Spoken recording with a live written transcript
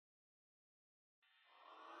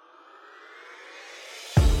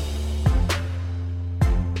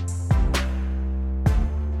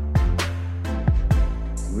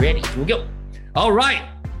ready. Here we go. All right,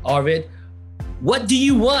 Arvid, what do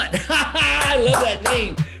you want? I love that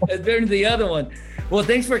name. That's better than the other one. Well,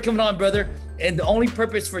 thanks for coming on, brother. And the only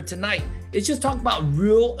purpose for tonight is just talk about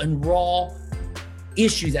real and raw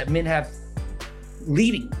issues that men have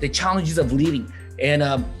leading, the challenges of leading. And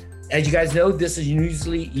as you guys know, this is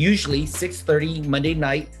usually 6:30 Monday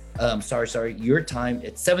night. Sorry, your time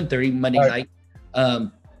at 7:30 Monday night.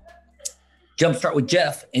 Jumpstart with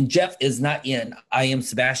Jeff, and Jeff is not in. I am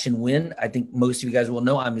Sebastian Wynn. I think most of you guys will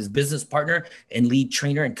know I'm his business partner and lead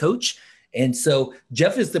trainer and coach. And so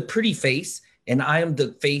Jeff is the pretty face, and I am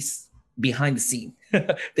the face behind the scene.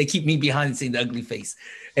 They keep me behind the scene, the ugly face.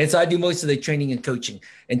 And so I do most of the training and coaching.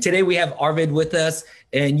 And today we have Arvid with us,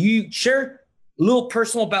 and you share a little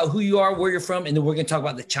personal about who you are, where you're from, and then we're going to talk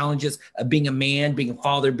about the challenges of being a man, being a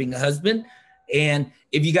father, being a husband. And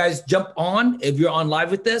if you guys jump on, if you're on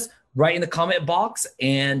live with us, write in the comment box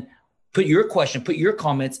and put your question, put your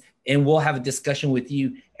comments, and we'll have a discussion with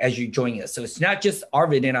you as you're joining us. So it's not just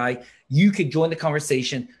Arvid and I. You could join the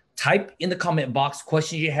conversation. Type in the comment box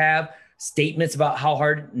questions you have, statements about how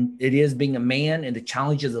hard it is being a man and the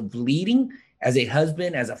challenges of leading as a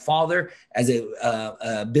husband, as a father, as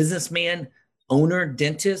a businessman, owner,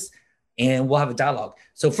 dentist, and we'll have a dialogue.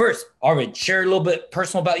 So first, Arvid, share a little bit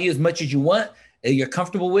personal about you as much as you want, that you're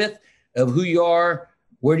comfortable with, of who you are,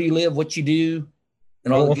 where do you live, what you do,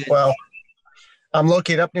 and all the good. Well, I'm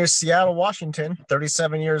located up near Seattle, Washington,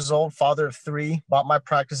 37 years old, father of three, bought my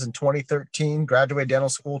practice in 2013, graduated dental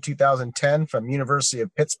school 2010 from University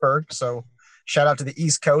of Pittsburgh. So shout out to the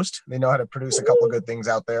East Coast. They know how to produce a couple of good things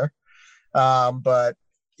out there. But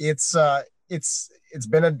it's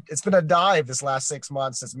been a dive this last 6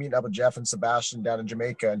 months since meeting up with Jeff and Sebastian down in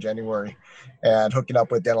Jamaica in January and hooking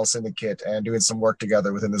up with Dental Syndicate and doing some work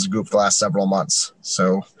together within this group for the last several months.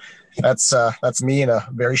 So that's me in a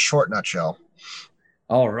very short nutshell.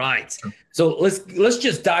 All right. So let's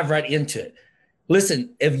just dive right into it. Listen,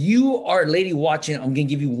 if you are a lady watching, I'm going to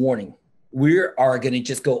give you a warning. We are going to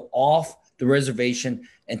just go off the reservation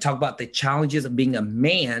and talk about the challenges of being a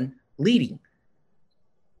man leading.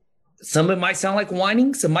 Some of it might sound like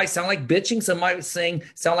whining. Some might sound like bitching. Some might sound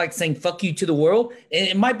like saying fuck you to the world. And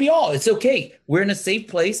it might be all. It's okay. We're in a safe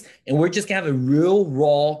place, and we're just going to have a real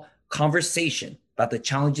raw conversation about the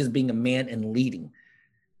challenges of being a man and leading.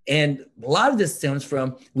 And a lot of this stems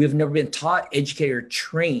from we've never been taught, educated, or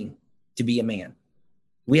trained to be a man.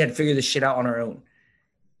 We had to figure this shit out on our own.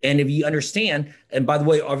 And if you understand, and by the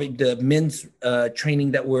way, the men's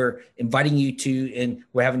training that we're inviting you to and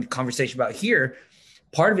we're having a conversation about here,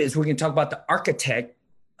 part of it is we're going to talk about the archetype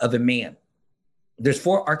of a man. There's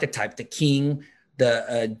 4 archetypes: the king,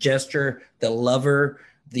 the jester, the lover,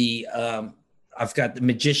 I've got the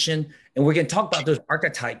magician, and we're going to talk about those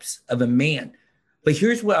archetypes of a man. But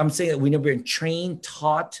here's what I'm saying, that we've never been trained,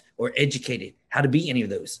 taught, or educated how to be any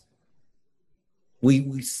of those.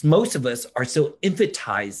 We most of us are still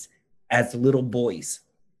infantized as little boys.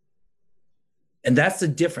 And that's the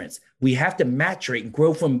difference. We have to maturate and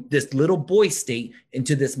grow from this little boy state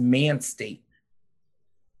into this man state.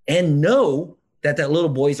 And know that little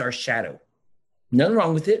boy is our shadow. Nothing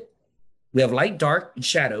wrong with it. We have light, dark, and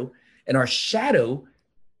shadow. And our shadow,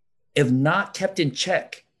 if not kept in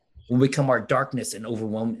check, will become our darkness and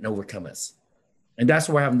overwhelm and overcome us. And that's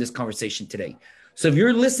why we're having this conversation today. So if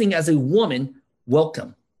you're listening as a woman,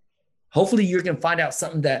 welcome. Hopefully you're going to find out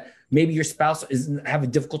something that maybe your spouse is having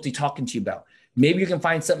difficulty talking to you about. Maybe you can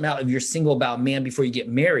find something out if you're single about a man before you get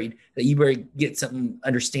married, that you better get some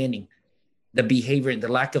understanding. The behavior and the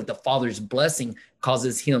lack of the father's blessing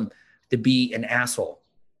causes him to be an asshole.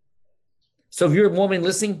 So if you're a woman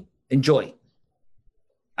listening, enjoy.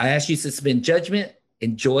 I ask you to suspend judgment,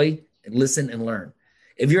 enjoy, and listen and learn.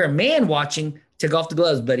 If you're a man watching, take off the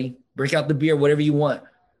gloves, buddy. Break out the beer, whatever you want.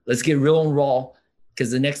 Let's get real and raw,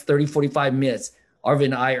 because the next 30, 45 minutes, Arvid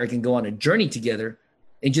and I are going to go on a journey together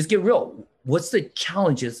and just get real. What's the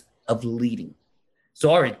challenges of leading? So,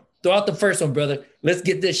 Arvid, throw out the first one, brother. Let's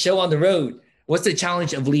get this show on the road. What's the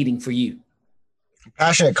challenge of leading for you?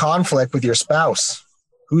 Passionate conflict with your spouse.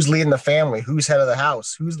 Who's leading the family? Who's head of the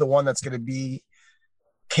house? Who's the one that's going to be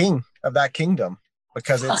king of that kingdom?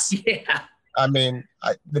 Because it's, yeah. I mean,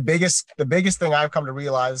 the biggest thing I've come to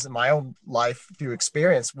realize in my own life through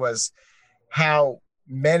experience was how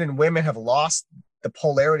men and women have lost the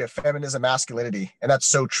polarity of feminism, masculinity. And that's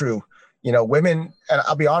so true. You know, women, and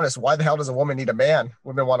I'll be honest, why the hell does a woman need a man?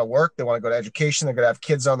 Women want to work. They want to go to education. They're going to have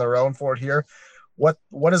kids on their own for it here. What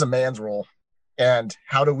is a man's role? And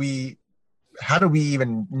how do we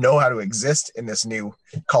even know how to exist in this new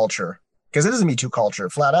culture? Because it is a Me Too culture,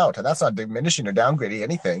 flat out. And that's not diminishing or downgrading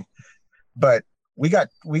anything. But we got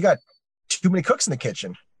too many cooks in the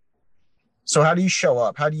kitchen. So how do you show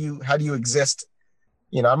up? How do you exist?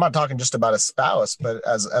 I'm not talking just about a spouse, but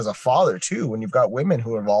as a father too, when you've got women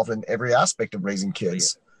who are involved in every aspect of raising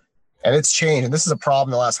kids. And it's changed. And this is a problem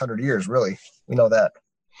in the last 100 years, really. We know that.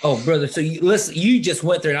 Oh, brother. So you listen, you just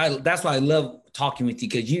went there. And that's why I love talking with you,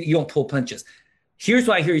 because you don't pull punches. Here's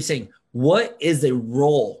what I hear you saying. What is the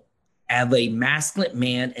role of a masculine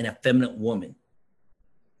man and a feminine woman?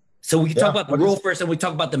 So we can talk about the role first, and we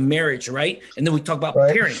talk about the marriage, right? And then we talk about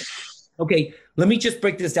parenting. Okay, let me just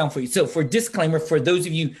break this down for you. So for disclaimer, for those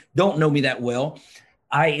of you who don't know me that well,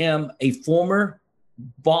 I am a former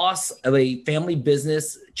boss of a family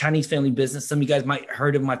business, Chinese family business. Some of you guys might have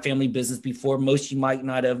heard of my family business before. Most of you might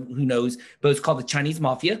not have, who knows, but it's called the Chinese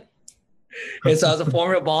Mafia. And so I was a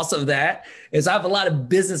former boss of that. And so I have a lot of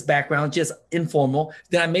business background, just informal.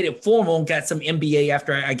 Then I made it formal and got some MBA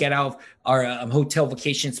after I got out of our hotel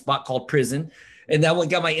vacation spot called prison. And then I went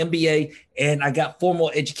and got my MBA and I got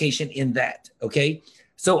formal education in that. Okay.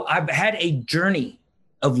 So I've had a journey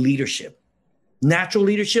of leadership, natural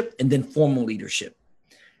leadership, and then formal leadership.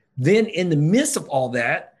 Then in the midst of all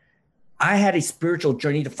that, I had a spiritual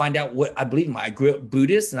journey to find out what I believe in. I grew up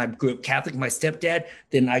Buddhist and I grew up Catholic, my stepdad.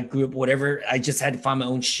 Then I grew up whatever. I just had to find my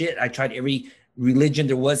own shit. I tried every religion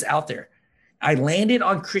there was out there. I landed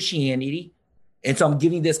on Christianity. And so I'm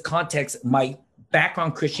giving this context. My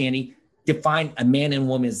background Christianity defined a man and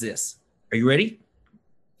woman as this. Are you ready?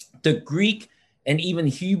 The Greek and even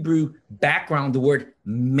Hebrew background, the word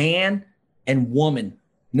man and woman.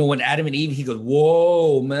 When Adam and Eve, he goes,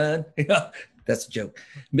 whoa, man. That's a joke.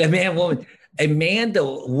 Man, woman. A man, the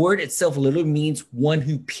word itself literally means one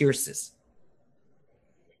who pierces.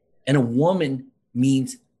 And a woman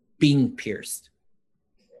means being pierced.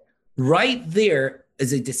 Right there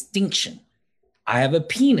is a distinction. I have a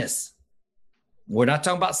penis. We're not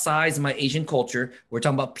talking about size in my Asian culture. We're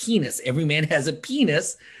talking about penis. Every man has a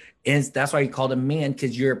penis. And that's why you call it a man,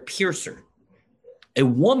 because you're a piercer. A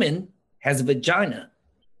woman has a vagina,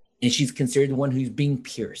 and she's considered the one who's being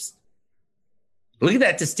pierced. Look at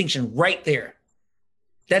that distinction right there.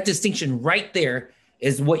 That distinction right there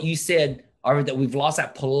is what you said, Arvid, that we've lost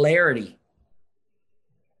that polarity.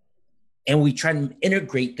 And we try to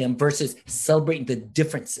integrate them versus celebrating the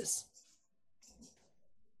differences.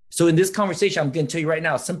 So in this conversation, I'm going to tell you right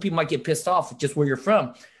now, some people might get pissed off with just where you're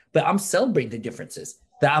from, but I'm celebrating the differences.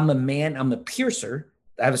 That I'm a man, I'm a piercer,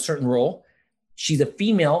 I have a certain role. She's a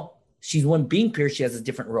female, she's one being pierced, she has a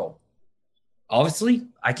different role. Obviously,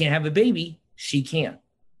 I can't have a baby. She can.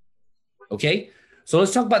 Okay. So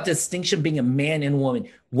let's talk about the distinction being a man and woman.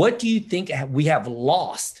 What do you think we have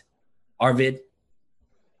lost, Arvid,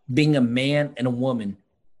 being a man and a woman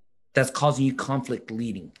that's causing you conflict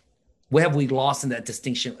leading? What have we lost in that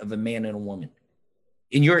distinction of a man and a woman?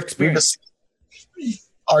 In your experience?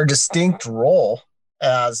 Our distinct role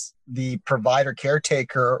as the provider,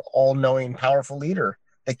 caretaker, all-knowing, powerful leader,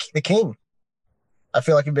 the king. I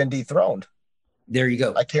feel like we've been dethroned. There you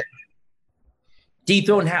go. I can't.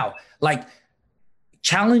 Dethroned how? Like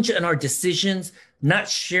challenge in our decisions, not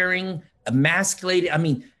sharing, emasculated. I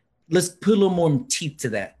mean, let's put a little more teeth to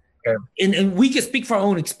that. Okay. And we can speak from our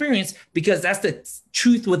own experience because that's the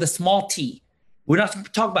truth with a small t. We're not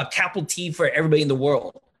talking about capital T for everybody in the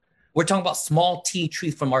world. We're talking about small t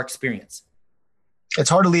truth from our experience.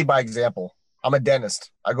 It's hard to lead by example. I'm a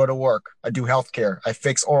dentist. I go to work. I do healthcare. I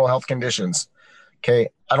fix oral health conditions. Okay.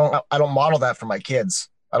 I don't model that for my kids.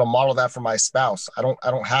 I don't model that for my spouse. I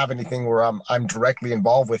don't have anything where I'm directly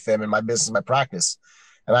involved with them in my business, my practice.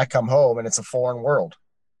 And I come home and it's a foreign world.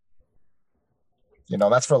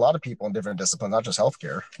 That's for a lot of people in different disciplines, not just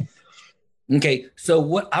healthcare. Okay. So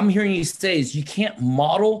what I'm hearing you say is you can't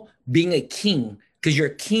model being a king because you're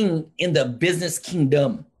a king in the business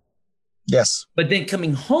kingdom. Yes. But then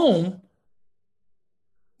coming home,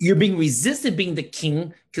 you're being resisted being the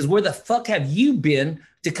king because where the fuck have you been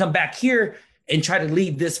to come back here and try to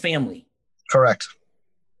lead this family? Correct.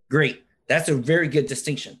 Great. That's a very good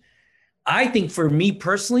distinction. I think for me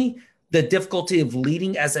personally, the difficulty of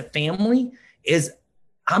leading as a family is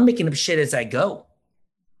I'm making up shit as I go.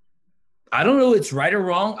 I don't know if it's right or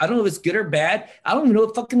wrong. I don't know if it's good or bad. I don't even know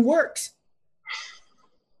if it fucking works.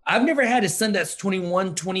 I've never had a son that's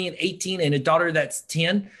 21, 20, and 18 and a daughter that's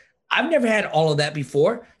 10. I've never had all of that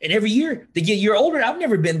before. And every year they get a year older. I've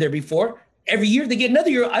never been there before. Every year they get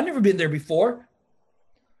another year. I've never been there before.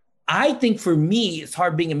 I think for me, it's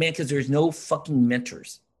hard being a man because there's no fucking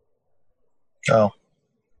mentors. Oh.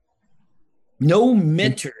 No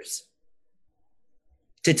mentors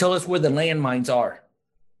to tell us where the landmines are.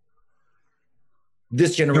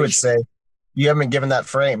 This generation. You would say you haven't been given that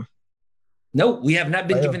frame. No, we have not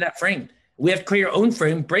been given that frame. We have to create our own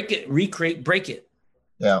frame, break it, recreate, break it.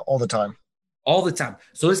 Yeah, all the time. all the time.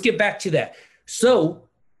 So let's get back to that. So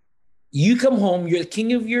you come home, you're the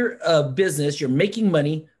king of your business, you're making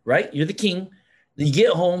money, right? You're the king. Then you get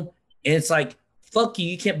home and it's like, fuck you,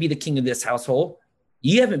 you can't be the king of this household.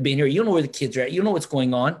 You haven't been here. You don't know where the kids are at. You don't know what's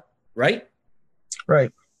going on, right?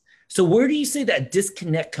 Right. So where do you say that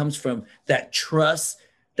disconnect comes from? That trust,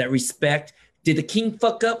 that respect? Did the king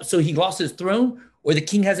fuck up so he lost his throne? Or the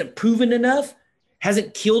king hasn't proven enough?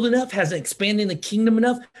 Hasn't killed enough? Hasn't expanded the kingdom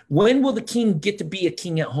enough? When will the king get to be a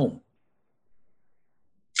king at home?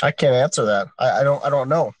 I can't answer that. I don't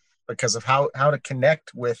know, because of how to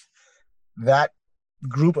connect with that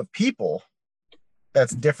group of people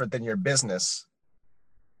that's different than your business.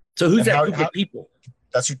 So who's that group of people?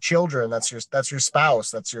 That's your children. That's your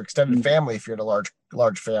spouse. That's your extended family. If you're in a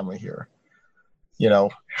large family here,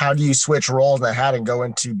 how do you switch roles in the hat and go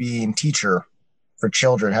into being teacher for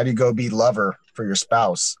children? How do you go be lover for your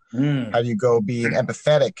spouse? How do you go being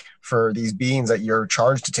empathetic for these beings that you're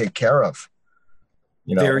charged to take care of?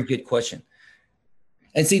 Very good question.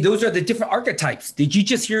 And see, those are the different archetypes. Did you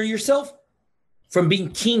just hear yourself? From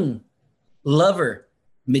being king, lover,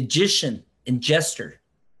 magician, and jester.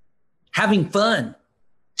 Having fun.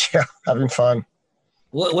 Yeah, having fun.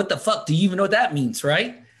 What the fuck? Do you even know what that means,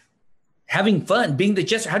 right? Having fun, being the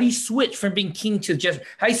jester. How do you switch from being king to the jester?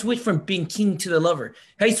 How do you switch from being king to the lover?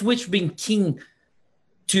 How do you switch from being king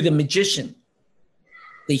to the magician,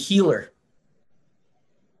 the healer?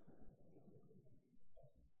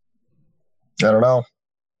 I don't know.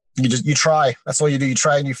 You try. That's all you do. You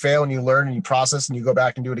try and you fail and you learn and you process and you go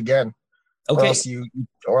back and do it again. Okay.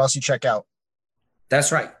 Or else you check out.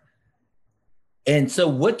 That's right. And so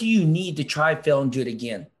what do you need to try, fail, and do it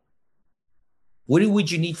again? What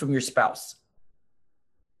would you need from your spouse?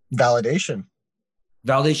 Validation.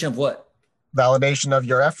 Validation of what? Validation of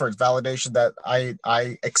your efforts. Validation that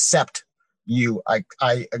I accept you.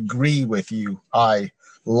 I agree with you. I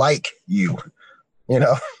like you.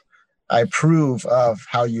 I approve of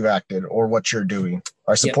how you acted or what you're doing.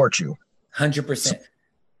 I support you. 100%.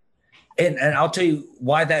 And I'll tell you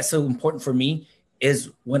why that's so important for me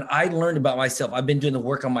is when I learned about myself, I've been doing the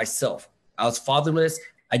work on myself. I was fatherless.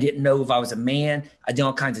 I didn't know if I was a man. I did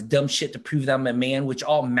all kinds of dumb shit to prove that I'm a man, which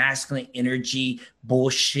all masculine energy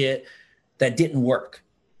bullshit that didn't work.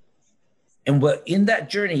 And in that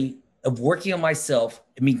journey of working on myself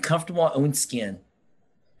and being comfortable in my own skin,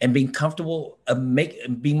 and being comfortable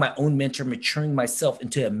being my own mentor, maturing myself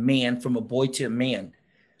into a man, from a boy to a man,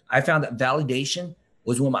 I found that validation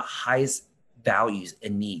was one of my highest values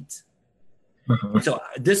and needs. Mm-hmm. So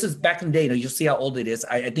this is back in the day. You'll see how old it is.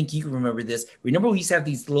 I think you can remember this. Remember we used to have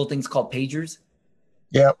these little things called pagers?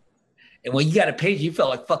 Yep. And when you got a pager, you felt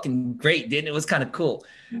like fucking great, didn't it? It was kind of cool.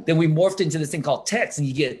 Then we morphed into this thing called text, and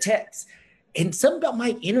you get a text. And something about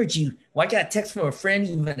my energy, when I got a text from a friend,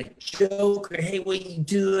 even a joke, or hey, what you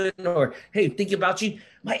doing? Or hey, thinking about you,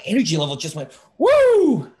 my energy level just went,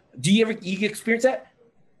 woo! Do you experience that?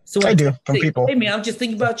 So I do from people. Hey man, I'm just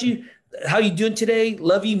thinking about you. How you doing today?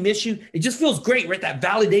 Love you, miss you. It just feels great, right? That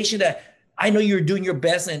validation that I know you're doing your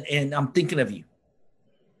best and I'm thinking of you.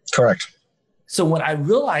 Correct. So when I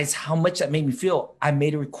realized how much that made me feel, I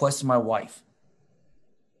made a request to my wife.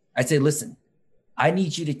 I said, listen, I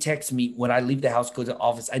need you to text me when I leave the house, go to the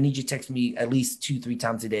office. I need you to text me at least 2-3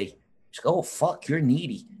 times a day. She goes, oh, fuck, you're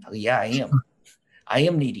needy. I go, yeah, I am. I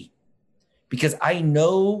am needy because I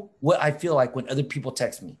know what I feel like when other people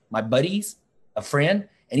text me, my buddies, a friend,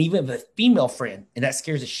 and even a female friend. And that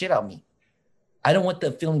scares the shit out of me. I don't want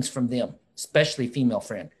the feelings from them, especially female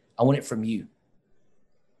friend. I want it from you.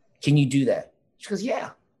 Can you do that? She goes,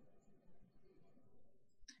 yeah.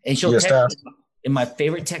 And she'll text me. In my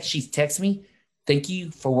favorite text, she's texts me, thank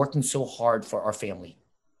you for working so hard for our family.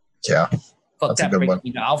 Yeah. Fuck that breaks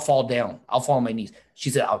me down. I'll fall down. I'll fall on my knees. She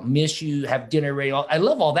said, I'll miss you, have dinner ready. I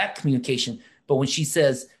love all that communication. But when she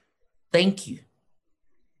says, thank you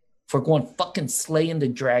for going fucking slaying the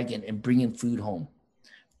dragon and bringing food home.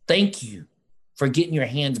 Thank you for getting your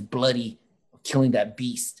hands bloody, killing that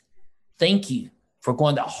beast. Thank you for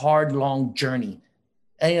going that hard, long journey.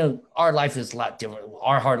 And our life is a lot different.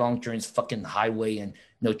 Our hard, long journey is fucking highway and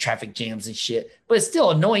no traffic jams and shit. But it's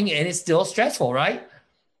still annoying and it's still stressful, right?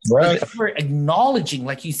 Right. But we're acknowledging,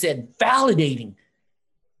 like you said, validating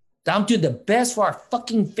that I'm doing the best for our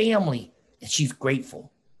fucking family. And she's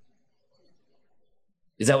grateful.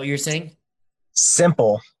 Is that what you're saying?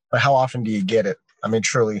 Simple, but how often do you get it? I mean,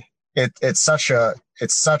 truly, it's such a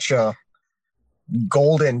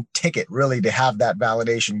golden ticket, really, to have that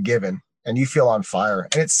validation given, and you feel on fire.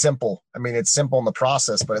 And it's simple. I mean, it's simple in the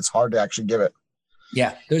process, but it's hard to actually give it.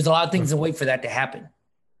 Yeah, there's a lot of things to wait for that to happen.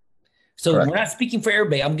 So Correct. we're not speaking for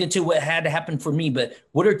everybody. I'm getting to what had to happen for me, but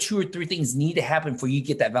what are 2 or 3 things need to happen for you to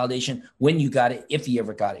get that validation when you got it, if you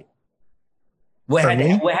ever got it?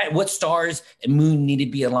 What stars and moon need to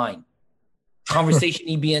be aligned? Conversation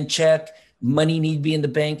need to be in check. Money need to be in the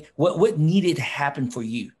bank. What needed to happen for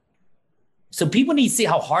you? So people need to see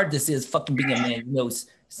how hard this is. Fucking being a man, you know, it's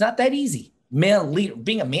not that easy. Man leader,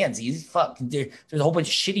 being a man's easy. Fuck, there's a whole bunch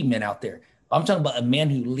of shitty men out there. I'm talking about a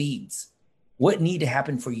man who leads. What need to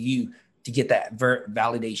happen for you to get that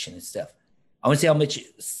validation and stuff? I want to see how much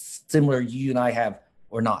similar you and I have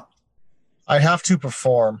or not. I have to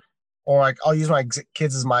perform, or I'll use my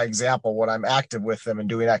kids as my example when I'm active with them and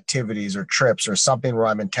doing activities or trips or something where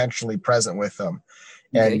I'm intentionally present with them,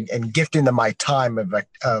 and gifting them my time of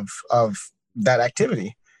that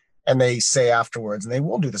activity. And they say afterwards, and they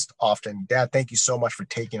will do this often, Dad, thank you so much for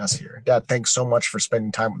taking us here. Dad, thanks so much for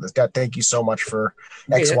spending time with us. Dad, thank you so much for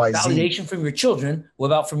X, Y, Z. Validation from your children. What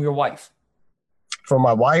about from your wife? For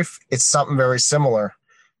my wife, it's something very similar.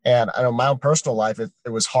 And I know my own personal life, it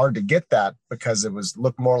was hard to get that because it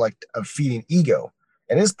looked more like a feeding ego.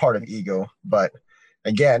 It is part of ego, but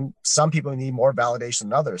again, some people need more validation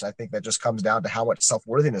than others. I think that just comes down to how much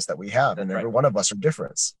self-worthiness that we have. And every one of us are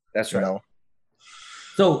different. That's right.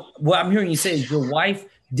 So what I'm hearing you say is your wife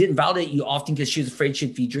didn't validate you often because she was afraid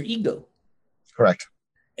she'd feed your ego. Correct.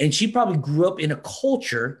 And she probably grew up in a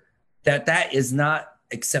culture that is not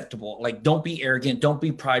acceptable. Like, don't be arrogant, don't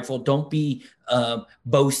be prideful, don't be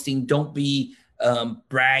boasting, don't be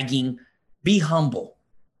bragging, be humble.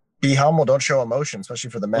 Be humble. Don't show emotion, especially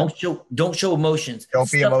for the men. Don't show emotions.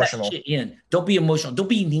 Don't be emotional. That shit don't be emotional. Don't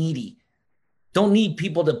be needy. Don't need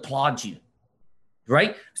people to applaud you.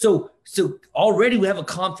 Right? So already we have a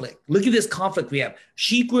conflict. Look at this conflict we have.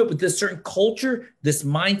 She grew up with this certain culture, this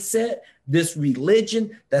mindset, this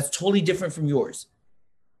religion that's totally different from yours.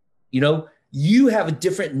 You know, you have a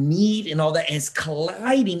different need and all that, and it's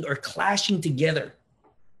colliding or clashing together.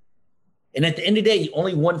 And at the end of the day,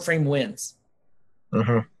 only one frame wins.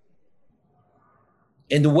 Mm-hmm.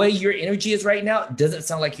 And the way your energy is right now, it doesn't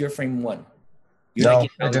sound like your frame won. No,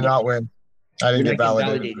 I did not win. I didn't get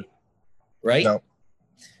validated. Right? No.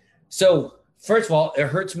 So first of all, it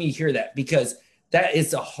hurts me to hear that because that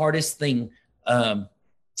is the hardest thing.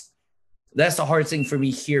 That's the hardest thing for me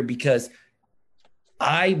here because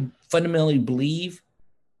I fundamentally believe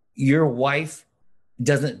your wife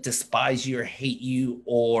doesn't despise you or hate you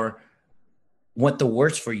or want the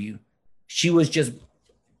worst for you. She was just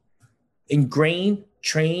ingrained,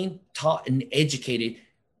 trained, taught, and educated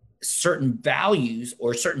certain values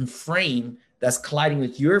or certain frame that's colliding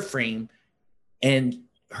with your frame, and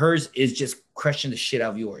hers is just crushing the shit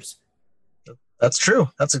out of yours. That's true.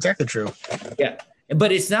 That's exactly true. Yeah.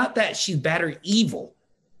 But it's not that she's bad or evil.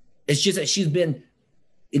 It's just that she's been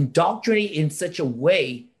indoctrinated in such a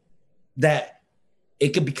way that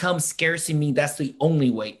it could become scarcity, mean that's the only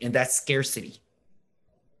way, and that's scarcity.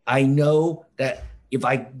 I know that if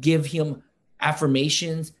I give him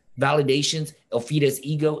affirmations, validations, it'll feed his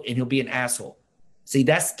ego and he'll be an asshole. See,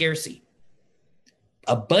 that's scarcity.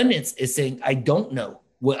 Abundance is saying, I don't know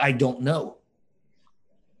what I don't know.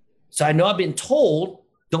 So I know I've been told,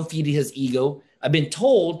 don't feed his ego. I've been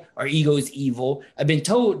told our ego is evil. I've been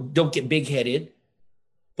told, don't get big-headed.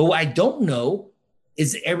 But what I don't know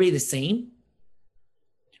is everybody the same?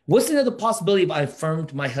 What's another possibility if I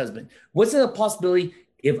affirmed my husband? What's another possibility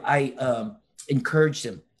if I encouraged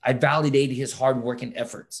him? I validated his hard work and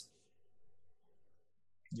efforts.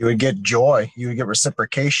 You would get joy. You would get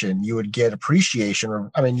reciprocation. You would get appreciation.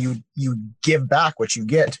 I mean, you give back what you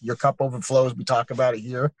get. Your cup overflows. We talk about it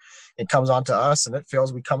here. It comes onto us and it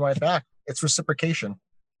fills. We come right back. It's reciprocation.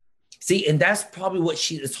 See, and that's probably what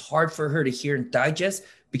it's hard for her to hear and digest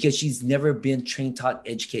because she's never been trained, taught,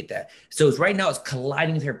 educate that. So right now it's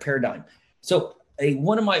colliding with her paradigm. So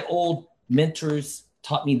one of my old mentors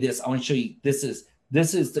taught me this. I want to show you. This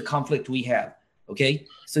is the conflict we have. Okay.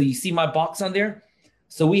 So you see my box on there?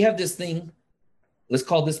 So we have this thing, let's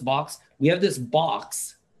call this box. We have this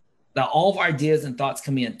box that all of our ideas and thoughts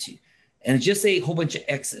come into. And it's just a whole bunch of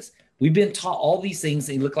X's. We've been taught all these things,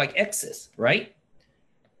 they look like X's, right?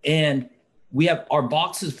 And we have our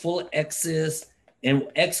boxes full of X's, and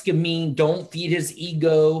X can mean don't feed his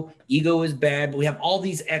ego. Ego is bad, but we have all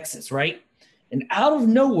these X's, right? And out of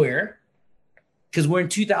nowhere, because we're in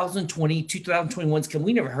 2020, 2021's come,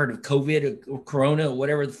 we never heard of COVID or Corona or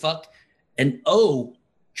whatever the fuck. An O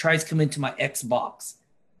tries to come into my X box.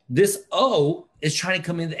 This O is trying to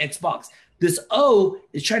come into the X box. This O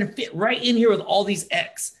is trying to fit right in here with all these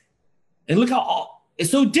X. And look how it's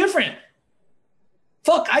so different.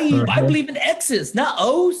 Fuck, I believe in X's, not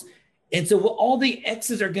O's. And so what all the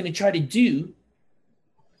X's are going to try to do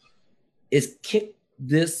is kick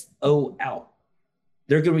this O out.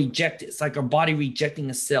 They're going to reject it. It's like our body rejecting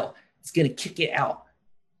a cell. It's going to kick it out.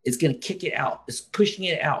 It's going to kick it out. It's pushing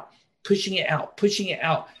it out, pushing it out, pushing it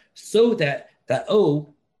out, so that that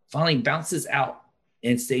O finally bounces out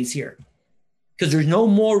and stays here. Because there's no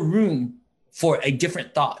more room for a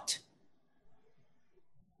different thought.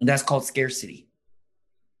 And that's called scarcity.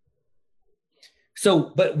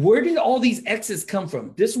 So, but where did all these X's come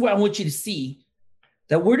from? This is what I want you to see,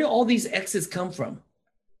 that where did all these X's come from?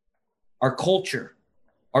 Our culture,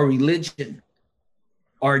 our religion,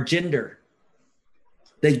 our gender,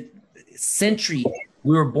 the century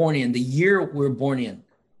we were born in, the year we were born in.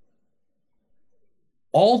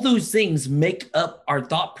 All those things make up our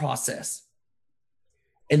thought process.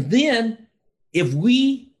 And then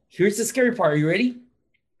here's the scary part. Are you ready?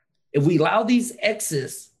 If we allow these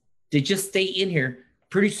X's to just stay in here,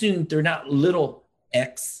 pretty soon they're not little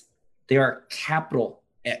x, they are capital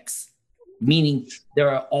X, meaning they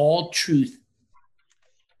are all truth.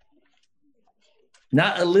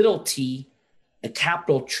 Not a little t, a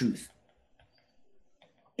capital truth.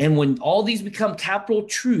 And when all these become capital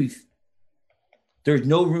truth, there's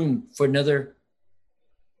no room for another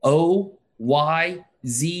O, Y,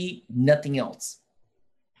 Z, nothing else.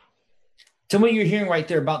 Tell me what you're hearing right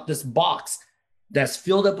there about this box that's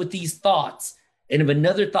filled up with these thoughts. And if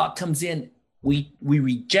another thought comes in, we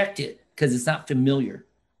reject it because it's not familiar.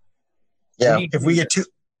 Yeah, if we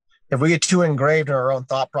get too engraved in our own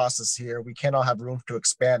thought process here, we cannot have room to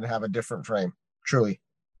expand and have a different frame. Truly.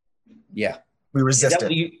 Yeah. We resist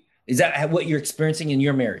it. Is that what you're experiencing in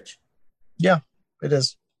your marriage? Yeah, it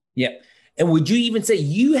is. Yeah. And would you even say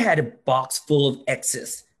you had a box full of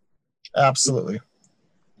X's? Absolutely.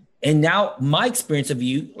 And now my experience of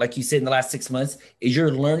you, like you said in the last 6 months, is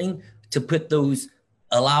you're learning to put those,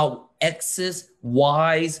 allow X's,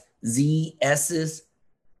 Y's, Z, S's,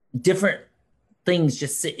 different things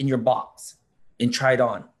just sit in your box and try it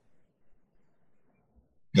on.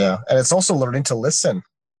 Yeah. And it's also learning to listen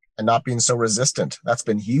and not being so resistant. That's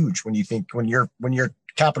been huge when your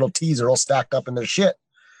capital T's are all stacked up in their shit.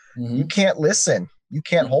 Mm-hmm. You can't listen. You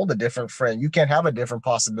can't hold a different frame. You can't have a different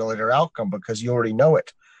possibility or outcome because you already know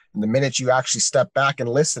it. And the minute you actually step back and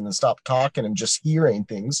listen and stop talking and just hearing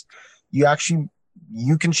things, you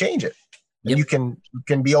can change it. And you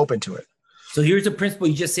can be open to it. So here's a principle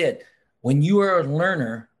you just said. When you are a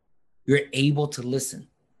learner, you're able to listen.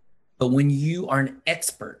 But when you are an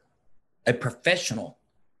expert, a professional,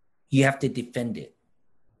 you have to defend it.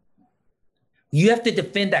 You have to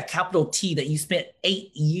defend that capital T that you spent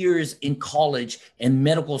 8 years in college and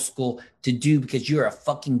medical school to do because you're a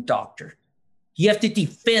fucking doctor. You have to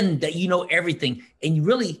defend that you know everything. And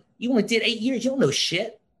you only did 8 years. You don't know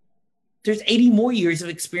shit. There's 80 more years of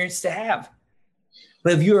experience to have.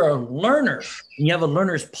 But if you're a learner and you have a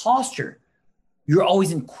learner's posture, you're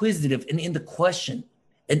always inquisitive and in the question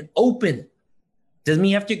and open. Doesn't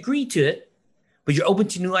mean you have to agree to it, but you're open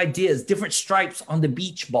to new ideas, different stripes on the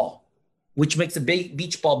beach ball, which makes a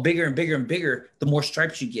beach ball bigger and bigger and bigger the more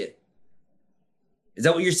stripes you get. Is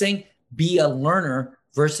that what you're saying? Be a learner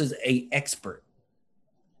versus an expert.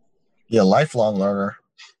 Be a lifelong learner.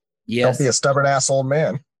 Yes. Don't be a stubborn ass old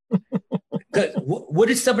man. What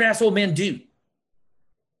does stubborn ass old men do?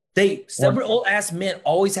 Stubborn old ass men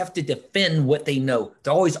always have to defend what they know.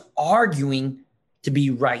 They're always arguing to be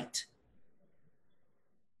right.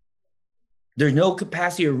 There's no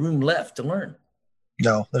capacity or room left to learn.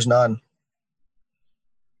 No, there's none.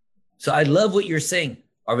 So I love what you're saying,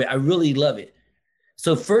 Arvid. I really love it.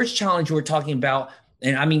 So first challenge we're talking about,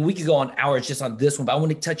 and I mean, we could go on hours just on this one, but I want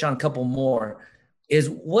to touch on a couple more, is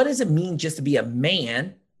what does it mean just to be a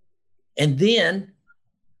man? And then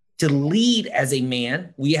to lead as a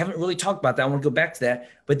man, we haven't really talked about that. I want to go back to that.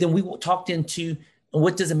 But then we talked into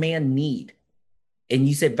what does a man need? And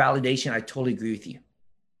you said validation. I totally agree with you.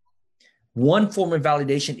 One form of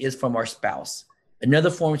validation is from our spouse.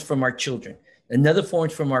 Another form is from our children. Another form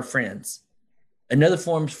is from our friends. Another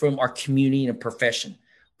form is from our community and profession.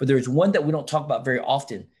 But there's one that we don't talk about very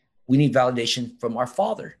often. We need validation from our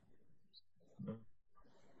father.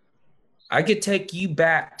 I could take you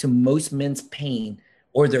back to most men's pain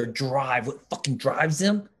or their drive. What fucking drives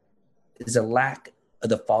them is a lack of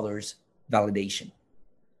the father's validation.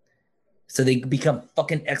 So they become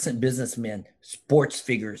fucking excellent businessmen, sports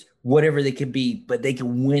figures, whatever they could be, but they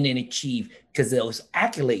can win and achieve because those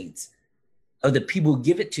accolades of the people who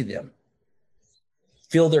give it to them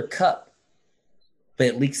fill their cup, but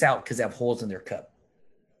it leaks out because they have holes in their cup.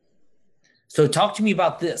 So talk to me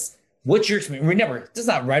about this. What's your experience? Remember, this is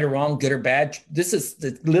not right or wrong, good or bad. This is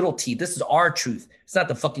the little t. This is our truth. It's not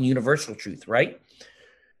the fucking universal truth, right?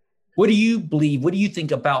 What do you believe? What do you think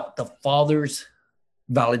about the father's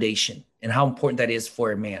validation and how important that is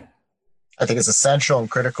for a man? I think it's essential and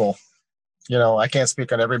critical. I can't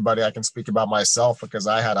speak on everybody. I can speak about myself because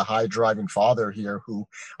I had a high driving father here who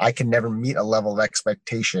I can never meet a level of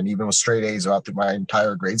expectation, even with straight A's out through my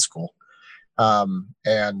entire grade school.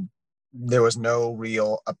 And there was no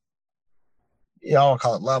real, I don't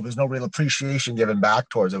call it love. There's no real appreciation given back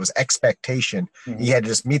towards it. It was expectation. Mm-hmm. You had to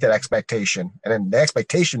just meet that expectation. And then the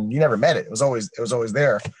expectation, you never met it. It was always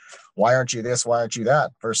there. Why aren't you this? Why aren't you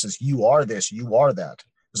that? Versus you are this, you are that.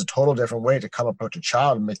 There's a total different way to come approach a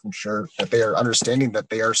child and making sure that they are understanding that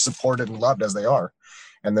they are supported and loved as they are.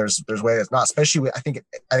 And there's ways that's not, especially I think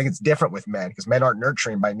it's different with men because men aren't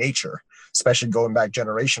nurturing by nature, especially going back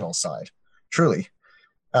generational side, truly.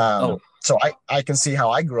 So I can see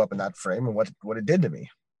how I grew up in that frame and what it did to me.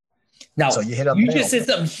 Now, so you just said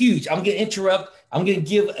something huge. I'm going to interrupt. I'm going to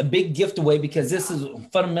give a big gift away because this is a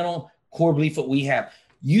fundamental core belief that we have.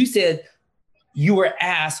 You said you were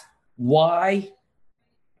asked, why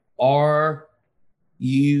are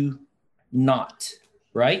you not,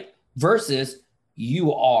 right? Versus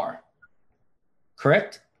you are.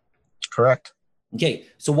 Correct? Correct. Okay.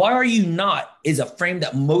 So why are you not is a frame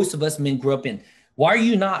that most of us men grew up in. Why are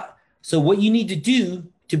you not? So what you need to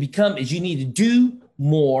do to become is you need to do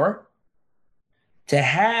more, to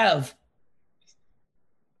have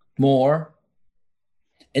more,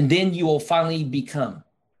 and then you will finally become.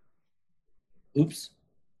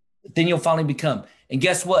 Then you'll finally become. And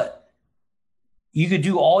guess what? You could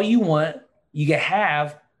do all you want, you can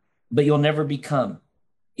have, but you'll never become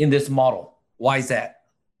in this model. Why is that?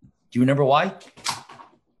 Do you remember why?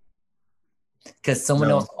 Because someone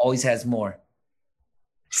else always has more.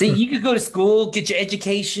 See, you could go to school, get your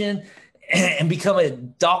education, and become a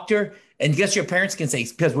doctor. And guess your parents can say,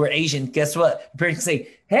 because we're Asian, guess what? Your parents can say,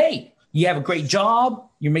 hey, you have a great job,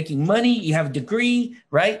 you're making money, you have a degree,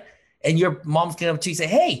 right? And your mom's going to come to you and say,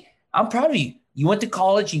 hey, I'm proud of you. You went to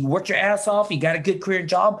college, you worked your ass off, you got a good career and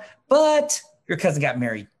job, but your cousin got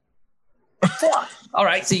married. All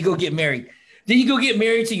right, so you go get married. Then you go get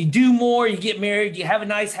married, so you do more, you get married, you have a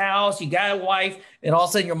nice house, you got a wife, and all of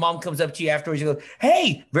a sudden your mom comes up to you afterwards, you go,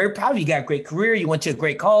 hey, very proud of you, got a great career, you went to a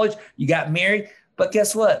great college, you got married, but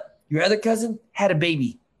guess what? Your other cousin had a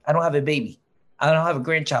baby. I don't have a baby. I don't have a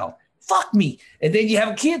grandchild. Fuck me. And then you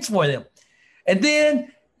have kids for them. And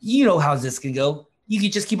then you know how this can go. You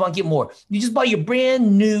can just keep on getting more. You just buy your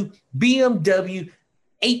brand new BMW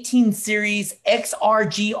 18 Series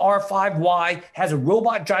XRG R5Y, has a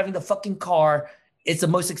robot driving the fucking car. It's the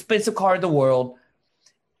most expensive car in the world.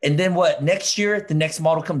 And then what? Next year, the next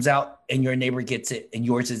model comes out and your neighbor gets it and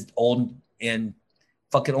yours is old and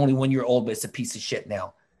fucking only 1 year old, but it's a piece of shit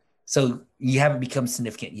now. So you haven't become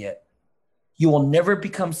significant yet. You will never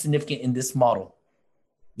become significant in this model.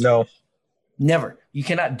 No. Never. You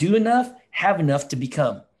cannot do enough, have enough to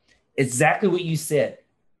become. Exactly what you said.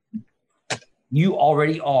 You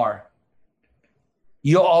already are.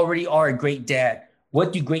 You already are a great dad.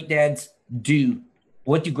 What do great dads do?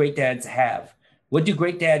 What do great dads have? What do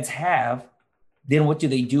great dads have? Then what do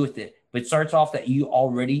they do with it? But it starts off that you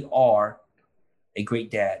already are a great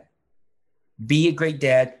dad. Be a great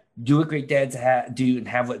dad. Do what great dads do and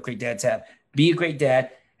have what great dads have. Be a great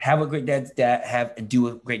dad. Have what great dads have and do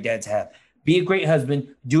what great dads have. Be a great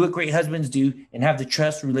husband. Do what great husbands do and have the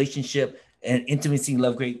trust, relationship, and intimacy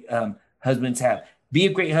love great husbands have. Be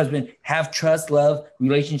a great husband. Have trust, love,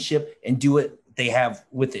 relationship, and do what they have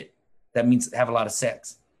with it. That means have a lot of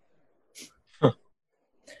sex. Huh.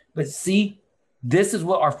 But see, this is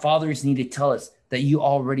what our fathers need to tell us, that you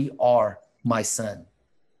already are my son.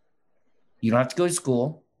 You don't have to go to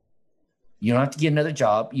school. You don't have to get another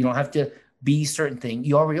job. You don't have to be certain thing.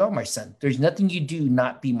 You already are my son. There's nothing you do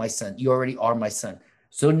not be my son. You already are my son.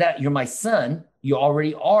 So now you're my son. You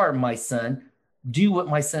already are my son. Do what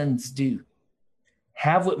my sons do.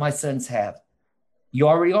 Have what my sons have. You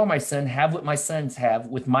already are my son. Have what my sons have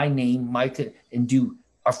with my name, and do.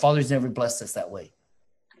 Our fathers never blessed us that way.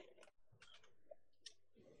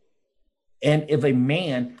 And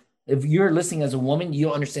if you're listening as a woman, you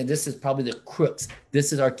don't understand. This is probably the crux.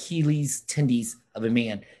 This is our Achilles tendons of a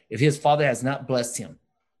man. If his father has not blessed him,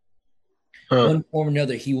 one form or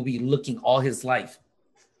another, he will be looking all his life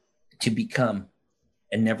to become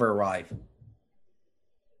and never arrive.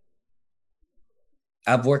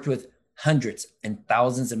 I've worked with hundreds and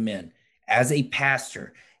thousands of men as a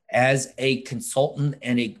pastor, as a consultant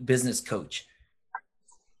and a business coach.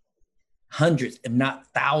 Hundreds, if not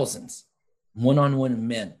thousands, one-on-one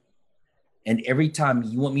men. And every time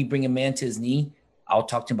you want me to bring a man to his knee, I'll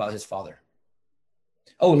talk to him about his father.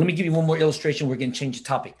 Oh, let me give you one more illustration. We're going to change the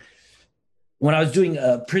topic. when I was doing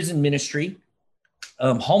a prison ministry,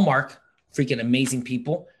 Hallmark, freaking amazing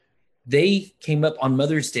people, they came up on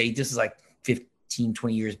Mother's Day. This is like 15,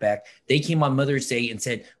 20 years back. They came on Mother's Day and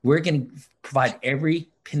said, we're going to provide every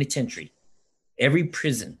penitentiary, every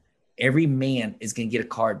prison, every man is going to get a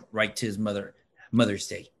card right to his Mother's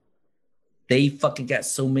Day. They fucking got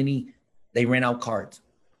so many, they ran out cards.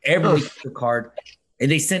 Everybody got a card,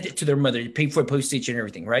 and they sent it to their mother. They paid for a postage and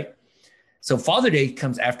everything, right? So Father's Day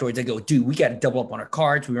comes afterwards. They go, dude, we got to double up on our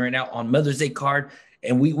cards. We ran out on Mother's Day card,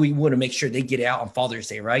 and we want to make sure they get it out on Father's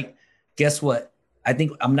Day, right? Guess what? I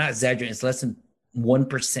think, I'm not exaggerating, it's less than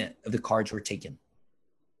 1% of the cards were taken.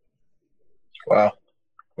 Wow.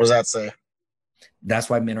 What does that say? That's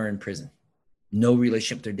why men are in prison. No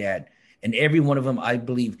relationship with their dad. And every one of them, I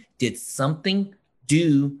believe, did something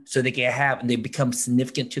do so they can have, and they become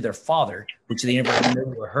significant to their father, which they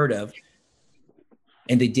never heard of.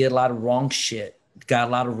 And they did a lot of wrong shit, got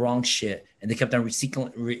a lot of wrong shit. And they kept on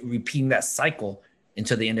repeating that cycle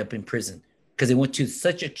until they end up in prison. Because they went to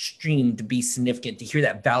such extreme to be significant, to hear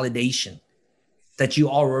that validation that you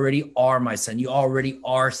already are my son. You already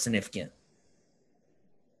are significant.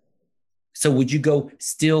 So would you go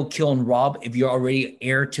still kill and rob if you're already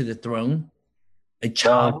heir to the throne? A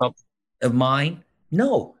child of mine?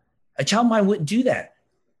 No, a child of mine wouldn't do that.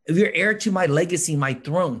 If you're heir to my legacy, my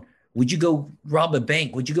throne, would you go rob a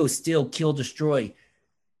bank? Would you go steal, kill, destroy?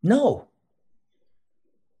 No.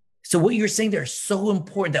 So what you're saying there is so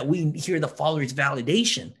important that we hear the Father's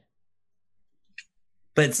validation.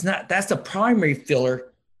 But it's not, that's the primary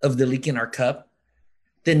filler of the leak in our cup.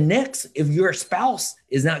 The next, if your spouse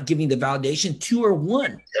is not giving the validation, 2 or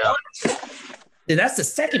 1, then that's the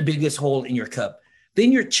second biggest hole in your cup.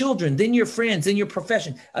 Then your children, then your friends, then your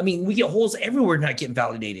profession. I mean, we get holes everywhere not getting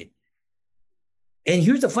validated. And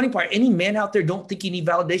here's the funny part. Any man out there don't think you need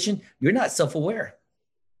validation, you're not self-aware.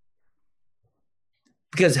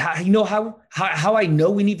 Because how I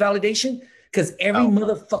know we need validation? Because every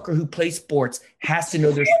motherfucker who plays sports has to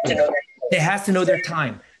know their sport. They have to know their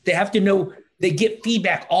time. They have to know they get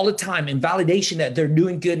feedback all the time and validation that they're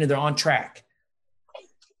doing good and they're on track.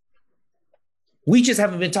 We just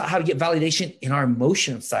haven't been taught how to get validation in our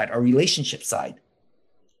emotional side, our relationship side.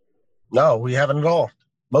 No, we haven't at all.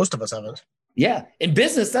 Most of us haven't. Yeah. In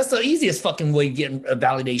business, that's the easiest fucking way to get a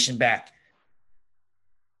validation back.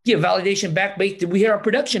 Get validation back. Did we hit our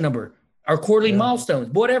production number, our quarterly milestones,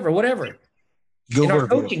 whatever. In our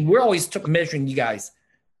coaching, we're always measuring you guys.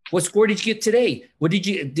 What score did you get today? What did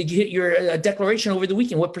you hit your declaration over the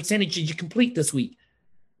weekend? What percentage did you complete this week?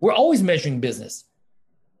 We're always measuring business.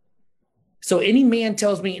 So any man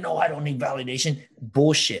tells me, I don't need validation.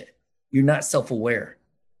 Bullshit. You're not self-aware.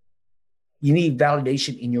 You need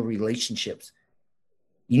validation in your relationships.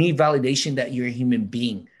 You need validation that you're a human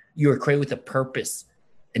being. You are created with a purpose,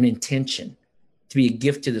 an intention to be a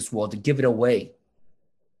gift to this world, to give it away.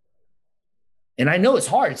 And I know it's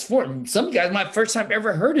hard. It's for some guys, my first time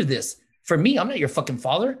ever heard of this. For me, I'm not your fucking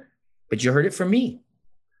father, but you heard it from me.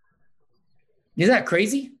 Isn't that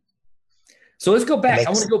crazy? So let's go back. I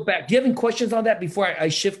want to go back. Do you have any questions on that before I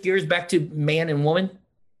shift gears back to man and woman?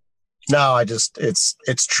 No, it's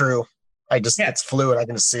true. It's fluid. I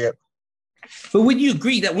can see it. But would you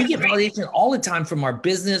agree that we get validation all the time from our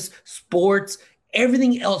business, sports,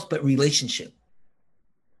 everything else but relationship?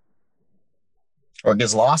 Or it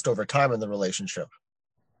gets lost over time in the relationship.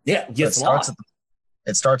 Yeah, it gets lost.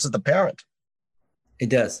 It starts at the parent. It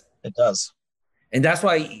does. It does. And that's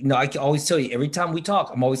why, I can always tell you, every time we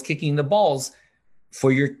talk, I'm always kicking the balls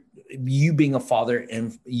for you being a father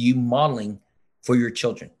and you modeling for your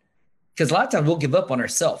children. Because a lot of times we'll give up on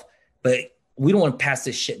ourselves, but we don't want to pass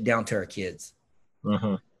this shit down to our kids.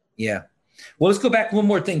 Mm-hmm. Yeah. Well, let's go back one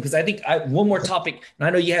more thing, because I think one more topic, and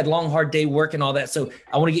I know you had long, hard day work and all that, so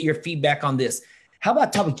I want to get your feedback on this. How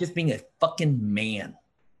about topic just being a fucking man?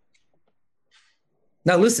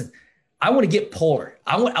 Now, listen, I want to get polar.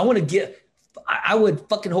 I would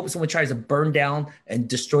fucking hope someone tries to burn down and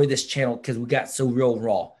destroy this channel because we got so real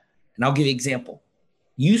raw. And I'll give you an example.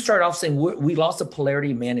 You start off saying we lost the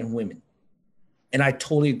polarity of man and women. And I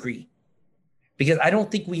totally agree. Because I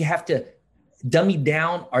don't think we have to dummy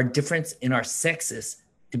down our difference in our sexes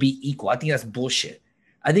to be equal. I think that's bullshit.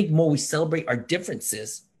 I think the more we celebrate our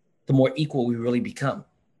differences, the more equal we really become.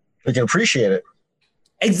 We can appreciate it.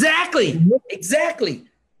 Exactly.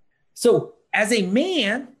 So as a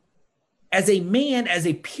man, as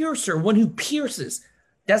a piercer, one who pierces,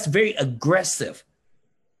 that's very aggressive,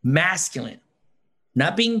 masculine.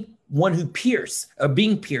 Not being one who pierce or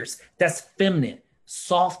being pierced, that's feminine,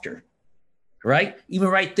 softer, right? Even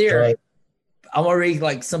right there, right. I'm already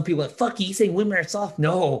like some people like, fuck you saying women are soft?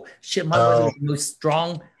 No, shit, my mother was the most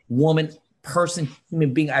strong woman person,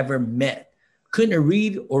 human being I've ever met. Couldn't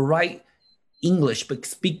read or write English, but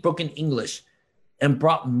speak broken English, and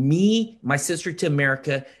brought me, my sister to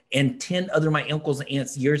America, and 10 other of my uncles and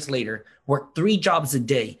aunts years later, worked 3 jobs a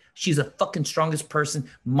day. She's the fucking strongest person,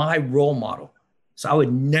 my role model. So I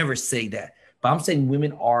would never say that. But I'm saying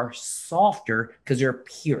women are softer because they're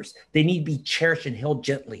peers. They need to be cherished and held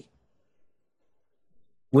gently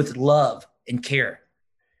with love and care.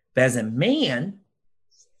 But as a man,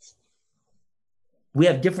 we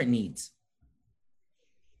have different needs.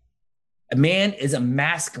 A man is a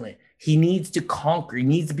masculine. He needs to conquer. He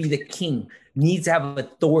needs to be the king. Needs to have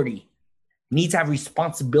authority. Needs to have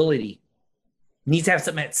responsibility. Needs to have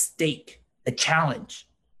something at stake. A challenge.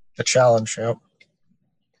 A challenge, yep.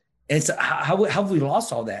 And so how have we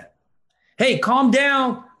lost all that? Hey, calm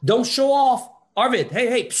down. Don't show off. Arvid,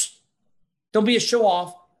 hey, psh, don't be a show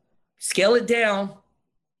off. Scale it down.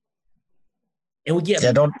 And we get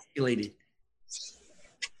manipulated.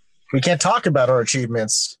 We can't talk about our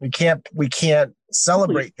achievements. We can't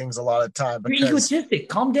celebrate things a lot of the time. You're egotistic.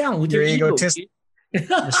 Calm down with your egotistic.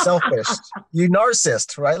 You're selfish. You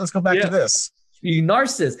narcissist, right? Let's go back to this. You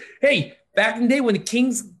narcissist. Hey, back in the day when the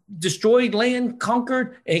kings destroyed land,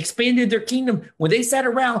 conquered, and expanded their kingdom, when they sat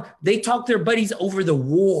around, they talked to their buddies over the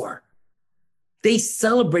war. They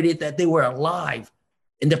celebrated that they were alive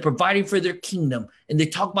and they're providing for their kingdom, and they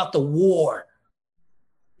talk about the war.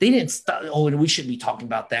 They didn't stop. Oh, and we shouldn't be talking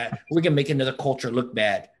about that. We're going to make another culture look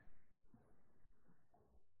bad.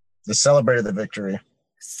 They celebrated the victory.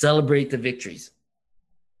 Celebrate the victories.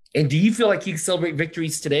 And do you feel like you can celebrate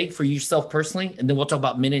victories today for yourself personally? And then we'll talk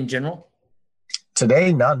about men in general.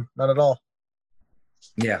 Today, none at all.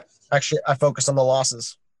 Yeah. Actually, I focus on the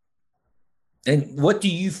losses. And what do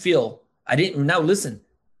you feel? Now listen,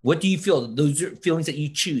 what do you feel? Those are feelings that you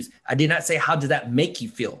choose. I did not say, how does that make you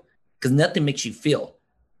feel? Because nothing makes you feel.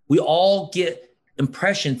 We all get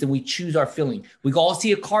impressions and we choose our feeling. We all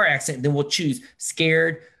see a car accident, then we'll choose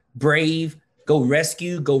scared, brave, go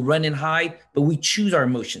rescue, go run and hide, but we choose our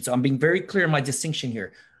emotions. So I'm being very clear in my distinction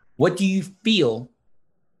here. What do you feel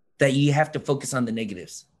that you have to focus on the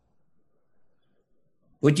negatives?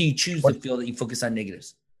 What do you choose to feel that you focus on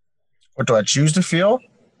negatives? What do I choose to feel?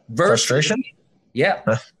 Frustration? Yeah.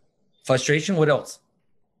 Frustration. What else?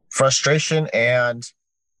 Frustration and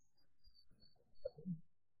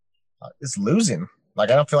it's losing. Like,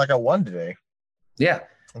 I don't feel like I won today. Yeah.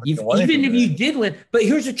 Even if you did win, but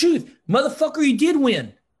here's the truth. Motherfucker, you did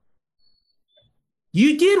win.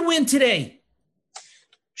 You did win today.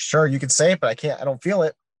 Sure, you could say it, but I don't feel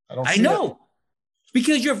it. I know.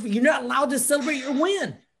 Because you're not allowed to celebrate your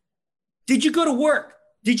win. Did you go to work?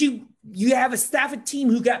 Did you have a staff and team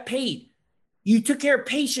who got paid? You took care of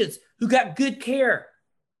patients who got good care.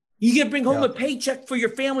 You get to bring home a paycheck for your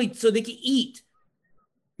family so they can eat.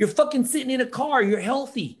 You're fucking sitting in a car. You're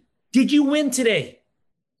healthy. Did you win today?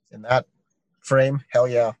 In that frame, hell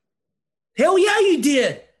yeah. Hell yeah, you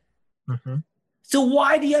did. Mm-hmm. So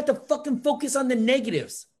why do you have to fucking focus on the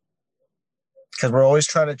negatives? Because we're always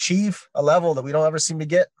trying to achieve a level that we don't ever seem to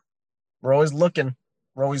get. We're always looking.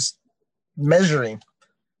 We're always measuring.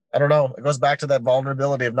 I don't know. It goes back to that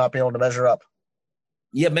vulnerability of not being able to measure up.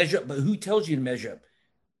 Yeah, measure up. But who tells you to measure up?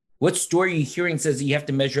 What story are you hearing says you have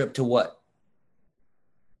to measure up to what?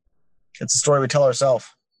 It's a story we tell ourselves.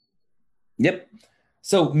 Yep.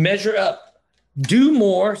 So measure up. Do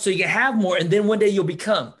more so you can have more, and then one day you'll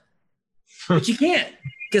become. But you can't,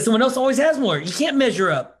 because someone else always has more. You can't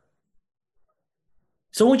measure up.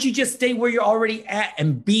 So why don't you just stay where you're already at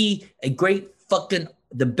and be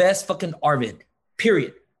the best fucking Arvid,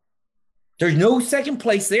 period. There's no second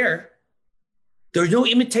place there. There's no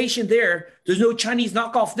imitation there. There's no Chinese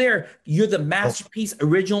knockoff there. You're the masterpiece,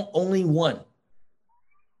 original, only one.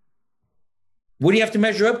 What do you have to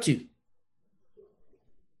measure up to?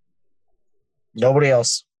 Nobody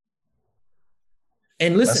else.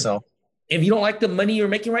 And listen, if you don't like the money you're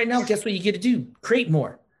making right now, guess what you get to do? Create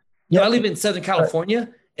more. You know, I live in Southern California,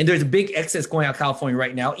 and there's a big excess going out of California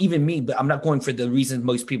right now, even me, but I'm not going for the reason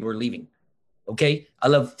most people are leaving. Okay? I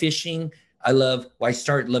love fishing. I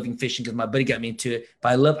started loving fishing because my buddy got me into it, but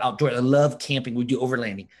I love outdoors. I love camping. We do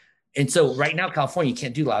overlanding. And so right now, California, you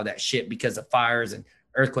can't do a lot of that shit because of fires and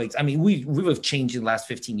earthquakes. I mean, we have changed in the last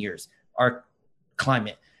 15 years, our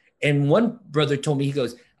climate. And one brother told me, he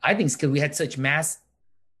goes, I think it's because we had such mass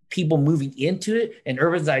people moving into it and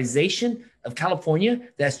urbanization of California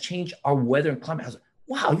that's changed our weather and climate. I was like,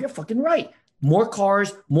 wow, you're fucking right. More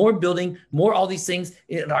cars, more building, more all these things.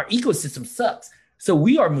 And our ecosystem sucks. So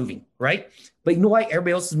we are moving, right? But you know why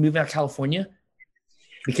everybody else is moving out of California?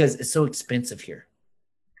 Because it's so expensive here.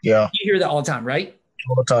 Yeah. You hear that all the time, right?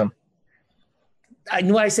 All the time. I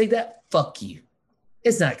know why I say that. Fuck you.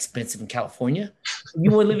 It's not expensive in California.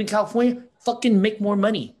 You want to live in California? Fucking make more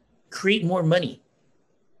money. Create more money.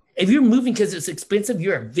 If you're moving because it's expensive,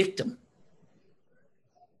 you're a victim.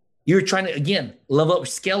 You're trying to, again, level up,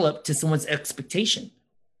 scale up to someone's expectation.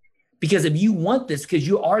 Because if you want this, because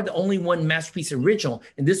you are the only one masterpiece original,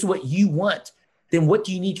 and this is what you want, then what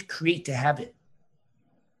do you need to create to have it?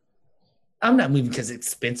 I'm not moving because it's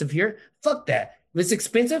expensive here. Fuck that. If it's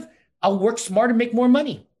expensive, I'll work smart and make more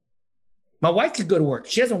money. My wife could go to work.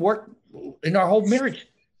 She hasn't worked in our whole marriage.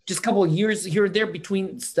 Just a couple of years here and there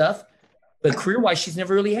between stuff. But career-wise, she's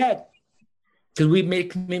never really had. Because we made a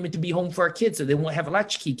commitment to be home for our kids so they won't have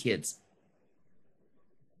latchkey kids.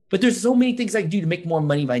 But there's so many things I can do to make more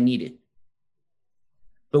money if I need it.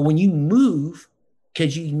 But when you move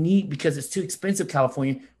because it's too expensive,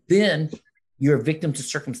 California, then you're a victim to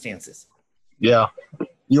circumstances. Yeah,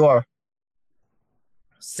 you are.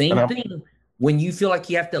 Same thing. When you feel like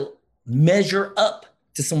you have to measure up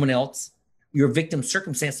to someone else, you're a victim of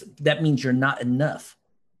circumstance. That means you're not enough.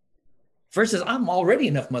 Versus, I'm already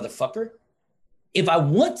enough, motherfucker. If I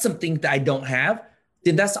want something that I don't have,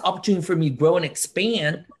 then that's the opportunity for me to grow and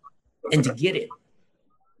expand and to get it.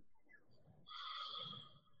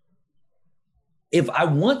 If I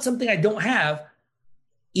want something I don't have,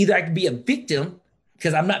 either I could be a victim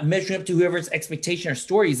because I'm not measuring up to whoever's expectation or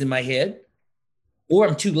stories in my head, or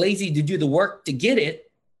I'm too lazy to do the work to get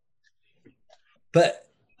it. But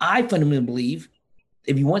I fundamentally believe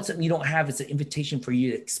if you want something you don't have, it's an invitation for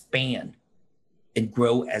you to expand and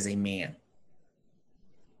grow as a man.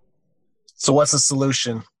 So what's the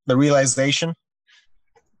solution? The realization?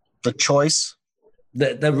 The choice?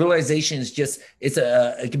 The realization is just,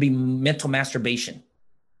 it could be mental masturbation.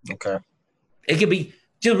 Okay. It could be,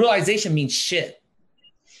 just realization means shit.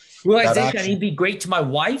 Realization, I need to be great to my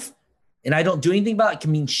wife and I don't do anything about it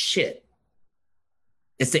can mean shit.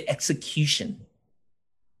 It's the execution.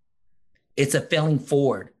 It's a failing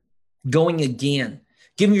forward, going again,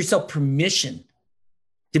 giving yourself permission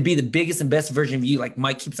to be the biggest and best version of you, like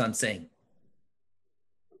Mike keeps on saying.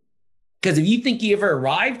 Because if you think you ever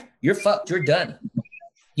arrived, you're fucked. You're done.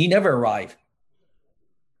 You never arrive.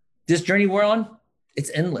 This journey we're on,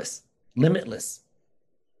 it's endless, limitless.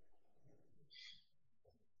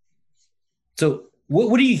 So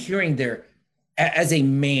what are you hearing there as a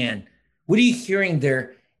man? What are you hearing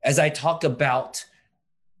there as I talk about,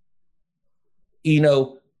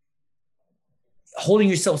 holding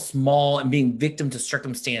yourself small and being victim to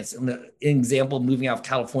circumstance? And the example of moving out of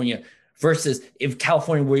California versus if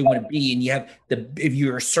California where you want to be and you have if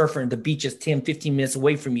you're a surfer and the beach is 10, 15 minutes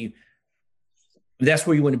away from you, that's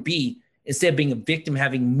where you want to be. Instead of being a victim,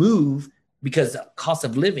 having moved because of cost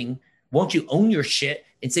of living, won't you own your shit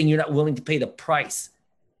and saying you're not willing to pay the price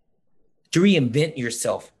to reinvent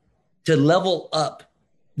yourself, to level up,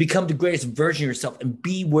 become the greatest version of yourself and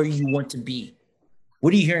be where you want to be?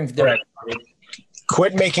 What are you hearing there? Right.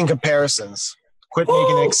 Quit making comparisons. Quit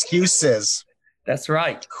making excuses. That's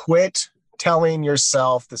right. Quit telling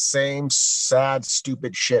yourself the same sad,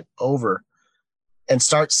 stupid shit over and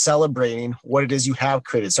start celebrating what it is you have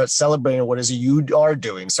created. Start celebrating what it is you are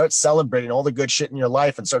doing. Start celebrating all the good shit in your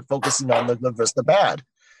life and start focusing on the good versus the bad.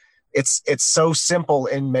 It's so simple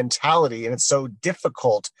in mentality and it's so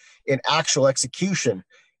difficult in actual execution,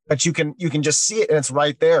 but you can just see it and it's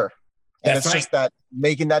right there. And it's just that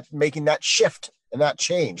making that shift and that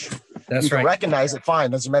change. That's you can right. recognize it.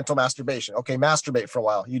 Fine. That's mental masturbation. Okay. Masturbate for a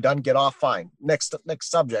while. You done, get off. Fine. Next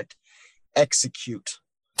subject, execute.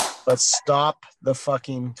 But stop the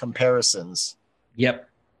fucking comparisons. Yep.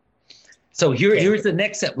 So here's the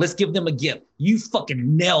next step. Let's give them a gift. You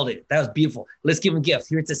fucking nailed it. That was beautiful. Let's give them a gift.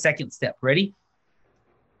 Here's the second step. Ready?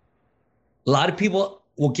 A lot of people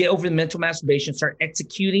will get over the mental masturbation, start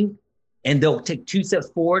executing, and they'll take 2 steps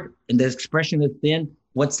forward, and the expression is then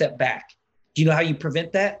 1 step back. Do you know how you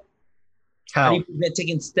prevent that? How do you prevent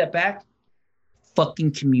taking a step back?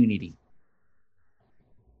 Fucking community.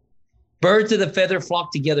 Birds of the feather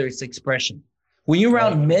flock together. It's expression. When you're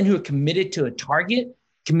around men who are committed to a target,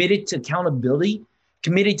 committed to accountability,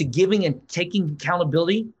 committed to giving and taking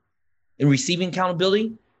accountability and receiving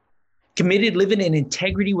accountability, committed living in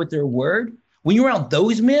integrity with their word, when you're around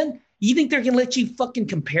those men, you think they're going to let you fucking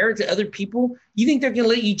compare it to other people? You think they're going to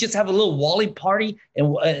let you just have a little Wally party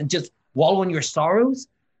and just wallow in your sorrows?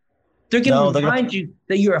 They're going to remind you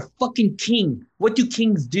that you're a fucking king. What do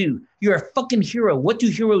kings do? You're a fucking hero. What do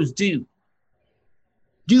heroes do?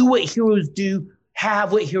 Do what heroes do.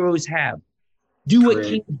 Have what heroes have. Do what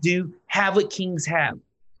kings do. Have what kings have.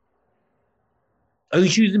 Are you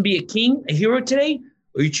choosing to be a king, a hero today?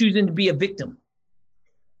 Or are you choosing to be a victim?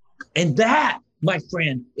 And that, my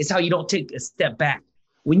friend, is how you don't take a step back.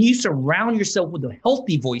 when you surround yourself with the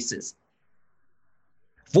healthy voices,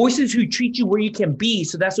 voices who treat you where you can be,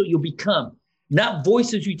 so that's what you'll become, not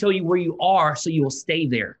voices who tell you where you are so you'll stay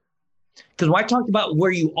there. Because when I talked about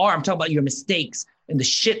where you are, I'm talking about your mistakes and the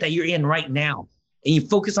shit that you're in right now. And you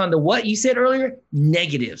focus on the what you said earlier,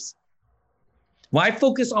 negatives. When I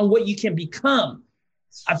focus on what you can become,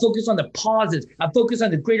 I focus on the pauses. I focus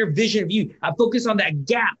on the greater vision of you. I focus on that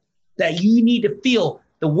gap that you need to feel,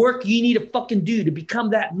 the work you need to fucking do to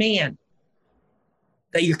become that man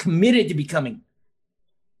that you're committed to becoming.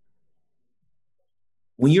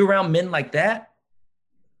 When you're around men like that,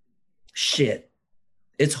 shit,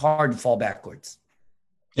 it's hard to fall backwards.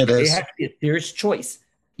 It is. It has to be a serious choice.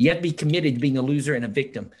 You have to be committed to being a loser and a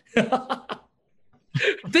victim.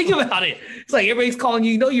 Think about it. It's like everybody's calling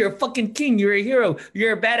you, you're a fucking king. You're a hero.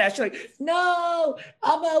 You're a badass. You're like, no,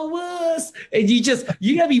 I'm a wuss. And you got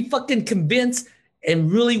to be fucking convinced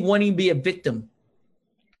and really wanting to be a victim.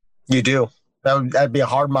 You do. That'd be a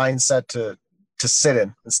hard mindset to sit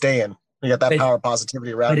in and stay in. You got that power of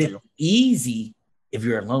positivity around you. It's easy if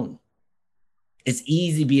you're alone. It's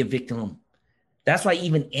easy to be a victim. That's why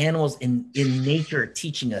even animals in nature are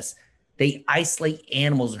teaching us. They isolate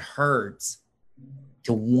animals and herds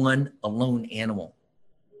to one alone animal,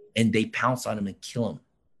 and they pounce on them and kill them.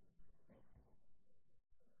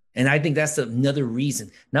 And I think that's another reason.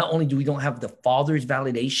 Not only do we don't have the father's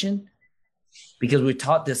validation, because we're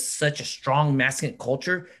taught this such a strong masculine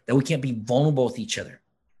culture that we can't be vulnerable with each other.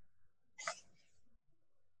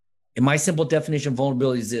 And my simple definition of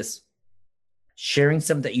vulnerability is this: sharing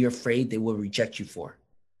something that you're afraid they will reject you for.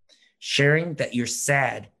 Sharing that you're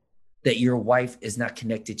sad that your wife is not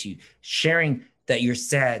connected to you. Sharing that you're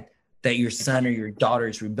sad that your son or your daughter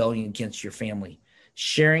is rebelling against your family.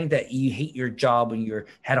 Sharing that you hate your job and you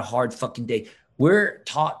had a hard fucking day. We're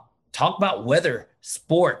taught, talk about weather,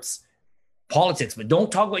 sports, politics, but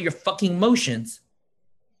don't talk about your fucking emotions.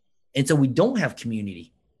 And so we don't have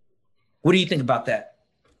community. What do you think about that?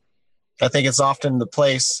 I think it's often the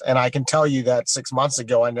place. And I can tell you that 6 months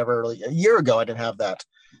ago, a year ago, I didn't have that.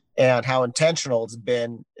 And how intentional it's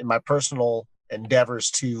been in my personal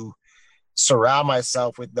endeavors to surround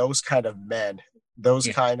myself with those kind of men, those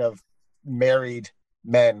kind of married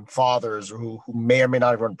men, fathers who may or may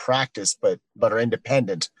not run practice, but are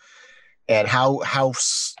independent. And how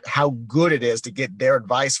good it is to get their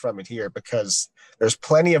advice from it here, because there's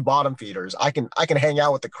plenty of bottom feeders. I can hang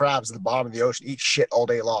out with the crabs at the bottom of the ocean, eat shit all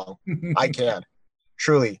day long. I can,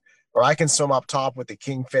 truly. Or I can swim up top with the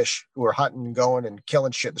kingfish who are hunting and going and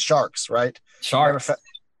killing shit. The sharks, right?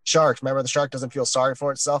 Sharks. Remember, the shark doesn't feel sorry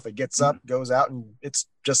for itself. It gets up, goes out, and it's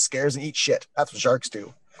just scares and eats shit. That's what sharks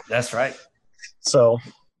do. That's right. So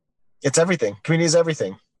it's everything. Community is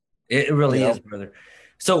everything. It really is, brother.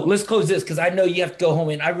 So let's close this, because I know you have to go home,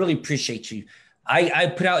 and I really appreciate you. I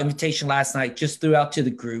put out invitation last night, just threw out to the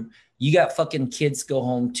group. You got fucking kids to go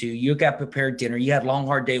home to. You got prepared dinner. You had a long,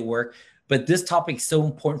 hard day at work. But this topic is so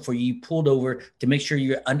important for you. You pulled over to make sure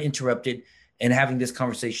you're uninterrupted and having this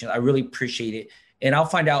conversation. I really appreciate it. And I'll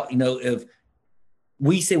find out, if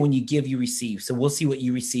we say when you give, you receive. So we'll see what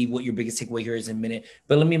you receive, what your biggest takeaway here is in a minute.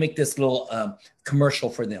 But let me make this little commercial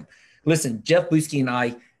for them. Listen, Jeff Buski and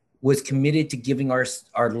I was committed to giving our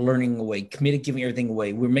learning away, committed to giving everything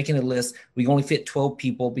away. We're making a list. We only fit 12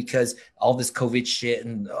 people because all this COVID shit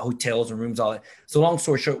and hotels and rooms, all that. So long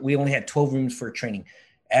story short, we only had 12 rooms for training.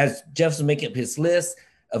 As Jeff was making up his list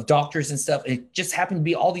of doctors and stuff, it just happened to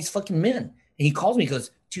be all these fucking men. And he calls me, he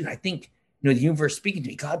goes, dude, I think, the universe speaking to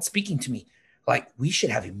me, God's speaking to me. Like, we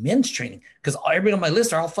should have a men's training, because everybody on my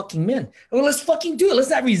list are all fucking men. Well, let's fucking do it. Let's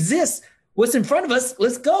not resist what's in front of us.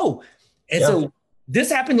 Let's go. And so this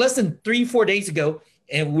happened less than 3-4 days ago,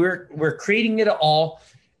 and we're creating it all.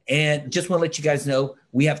 And just want to let you guys know,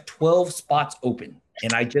 we have 12 spots open,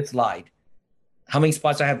 and I just lied. How many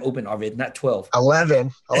spots I have open, Arvid? Not 12.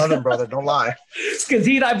 11, brother. Don't lie. Because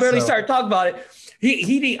he and I barely started talking about it.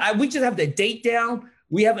 We just have the date down.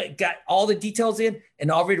 We haven't got all the details in,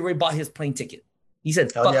 and Arvid already bought his plane ticket. He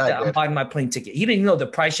said, fuck that, I'm buying my plane ticket. He didn't even know the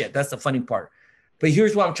price yet. That's the funny part. But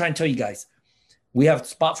here's what I'm trying to tell you guys. We have a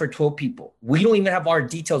spot for 12 people. We don't even have our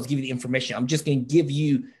details to give you the information. I'm just going to give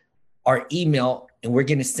you our email, and we're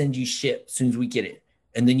going to send you shit as soon as we get it.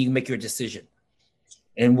 And then you can make your decision.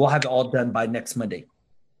 And we'll have it all done by next Monday.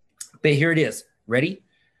 But here it is. Ready?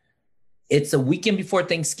 It's a weekend before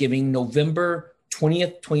Thanksgiving, November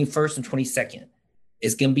 20th, 21st, and 22nd.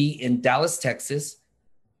 It's going to be in Dallas, Texas.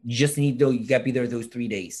 You just need to know you got to be there those 3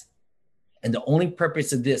 days. And the only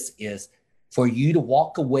purpose of this is for you to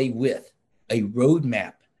walk away with a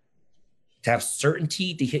roadmap to have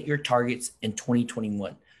certainty to hit your targets in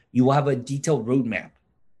 2021. You will have a detailed roadmap.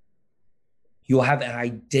 You'll have an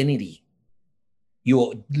identity.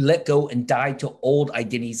 You'll let go and die to old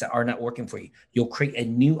identities that are not working for you. You'll create a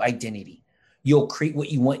new identity. You'll create what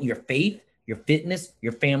you want in your faith, your fitness,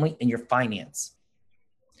 your family, and your finance.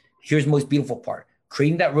 Here's the most beautiful part.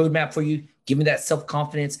 Creating that roadmap for you, giving that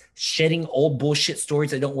self-confidence, shedding old bullshit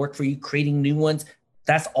stories that don't work for you, creating new ones.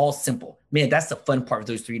 That's all simple. Man, that's the fun part of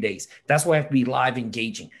those 3 days. That's why I have to be live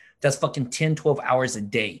engaging. That's fucking 10, 12 hours a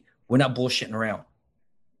day. We're not bullshitting around.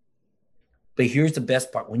 But here's the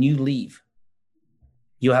best part. When you leave,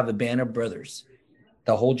 you'll have a band of brothers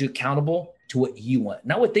that hold you accountable to what you want.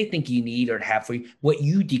 Not what they think you need or have for you, what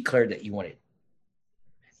you declared that you wanted.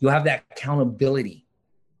 You'll have that accountability.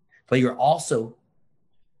 But you're also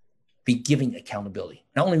be giving accountability,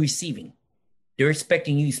 not only receiving. They're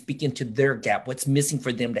expecting you to speak into their gap, what's missing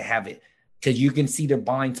for them to have it, because you can see their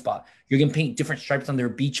blind spot. You're going to paint different stripes on their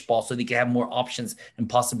beach ball so they can have more options and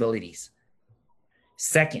possibilities.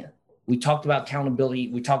 Second, we talked about accountability.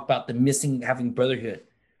 We talked about the missing, having brotherhood.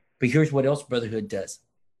 But here's what else brotherhood does.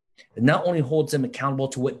 It not only holds them accountable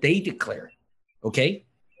to what they declare, okay?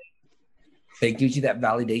 But it gives you that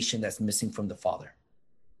validation that's missing from the father.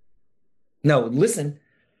 No, listen,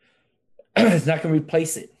 it's not going to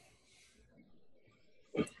replace it.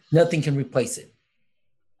 Nothing can replace it.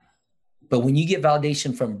 But when you get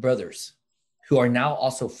validation from brothers who are now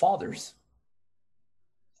also fathers,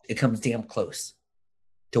 it comes damn close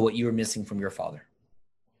to what you were missing from your father.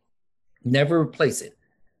 Never replace it,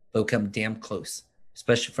 but come damn close,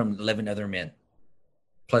 especially from 11 other men,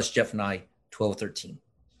 plus Jeff and I, 12, 13.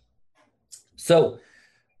 So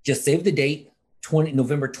just save the date,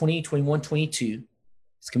 November 20, 21, 22.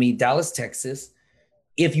 It's going to be in Dallas, Texas.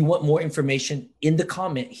 If you want more information, in the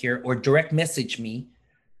comment here or direct message me,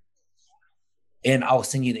 and I'll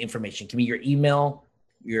send you the information. Give me your email,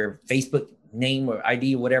 your Facebook name or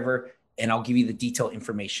ID or whatever, and I'll give you the detailed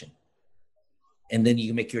information. And then you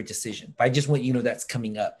can make your decision. But I just want you to know that's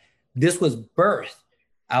coming up. This was birthed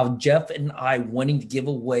out of Jeff and I wanting to give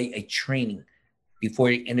away a training before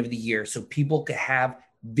the end of the year so people could have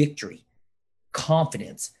victory,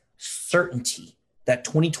 confidence, certainty that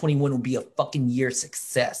 2021 will be a fucking year of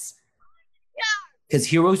success. Because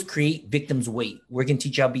heroes create, victims wait. We're going to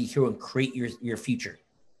teach you how to be a hero and create your future.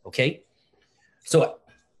 Okay? So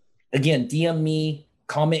again, DM me,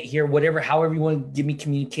 comment here, whatever, however you want to give me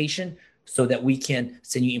communication so that we can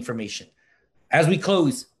send you information. As we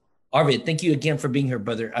close, Arvid, thank you again for being here,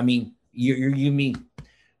 brother. I mean, you me.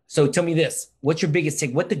 So tell me this. What's your biggest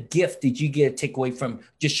take? What the gift did you get to take away from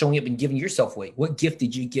just showing up and giving yourself away? What gift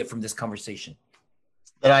did you get from this conversation?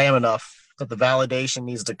 That I am enough. That the validation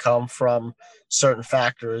needs to come from certain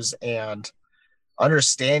factors and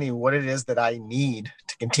understanding what it is that I need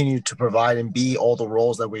to continue to provide and be all the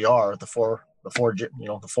roles that we are, the four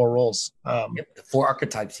roles. Yep, the 4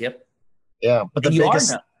 archetypes. Yep. Yeah, but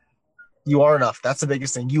you are enough. That's the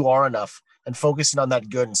biggest thing. You are enough, and focusing on that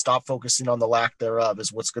good and stop focusing on the lack thereof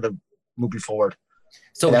is what's going to move you forward.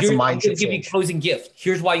 So I'm going to give you a closing gift.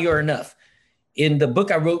 Here's why you're enough. In the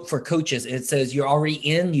book I wrote for coaches, it says you're already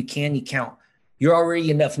in, you count. You're already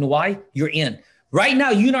enough. And why? You're in. Right now,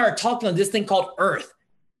 you and I are talking on this thing called Earth.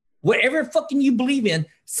 Whatever fucking you believe in,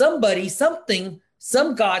 somebody, something,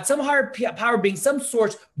 some God, some higher power being, some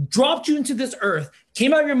source dropped you into this earth,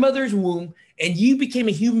 came out of your mother's womb, and you became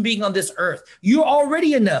a human being on this earth. You're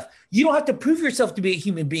already enough. You don't have to prove yourself to be a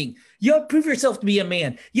human being. You have to prove yourself to be a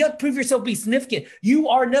man. You have to prove yourself to be significant. You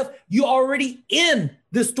are enough. You're already in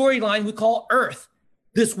the storyline we call Earth,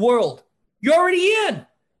 this world. You're already in.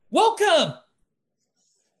 Welcome.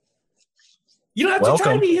 You don't have to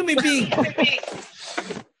try to be a human being.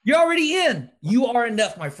 You're already in. You are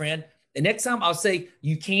enough, my friend. The next time I'll say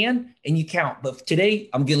you can and you count. But today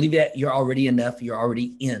I'm going to leave it at you're already enough. You're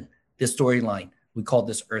already in this storyline. We call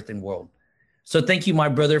this Earth and World. So thank you, my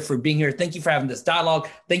brother, for being here. Thank you for having this dialogue.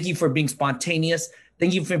 Thank you for being spontaneous.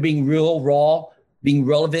 Thank you for being real, raw, being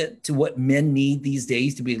relevant to what men need these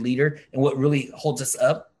days to be a leader and what really holds us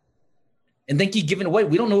up. And thank you for giving away.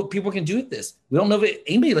 We don't know what people can do with this. We don't know if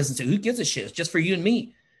anybody listens to it. Who gives a shit? It's just for you and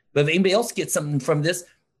me. But if anybody else gets something from this,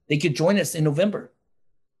 they could join us in November.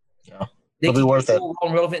 Yeah, it'll be worth it.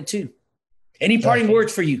 Relevant too. Any parting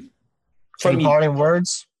words for you? Parting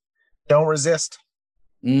words? Don't resist.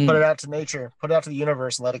 Put it out to nature. Put it out to the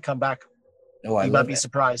universe and let it come back. Oh, you might be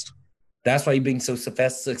surprised. That's why you're being so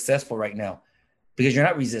successful right now, because you're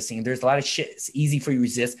not resisting. There's a lot of shit. It's easy for you to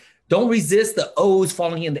resist. Don't resist the O's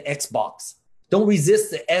falling in the Xbox. Don't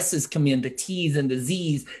resist the S's come in, the T's and the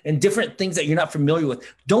Z's and different things that you're not familiar with.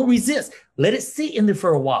 Don't resist. Let it sit in there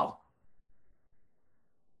for a while.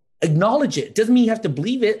 Acknowledge it. Doesn't mean you have to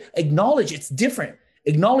believe it. Acknowledge it's different.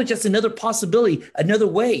 Acknowledge that's another possibility, another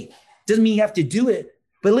way. Doesn't mean you have to do it,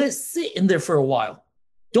 but let it sit in there for a while.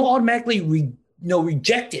 Don't automatically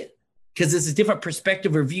reject it because it's a different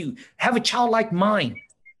perspective or view. Have a childlike mind.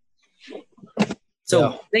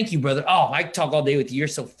 So thank you, brother. Oh, I talk all day with you. You're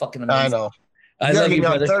so fucking amazing. I know. I love you,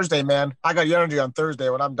 brother. On Thursday, man. I got your energy on Thursday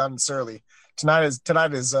when I'm done Surly. Tonight is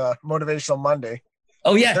Motivational Monday.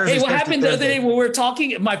 Oh yeah. Hey, what happened the other day when we were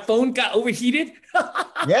talking? My phone got overheated.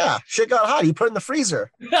 Yeah, shit got hot. You put it in the freezer.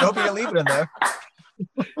 I hope you didn't leave it in there.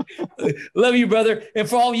 Love you, brother. And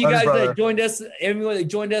for all of you guys brother. that joined us, everyone that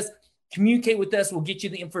joined us, communicate with us. We'll get you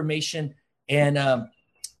the information. And it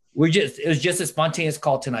was just a spontaneous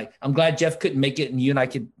call tonight. I'm glad Jeff couldn't make it and you and I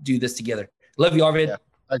could do this together. Love you, Arvid. Yeah,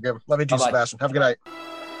 I give. Love you too, Sebastian. Have a good night.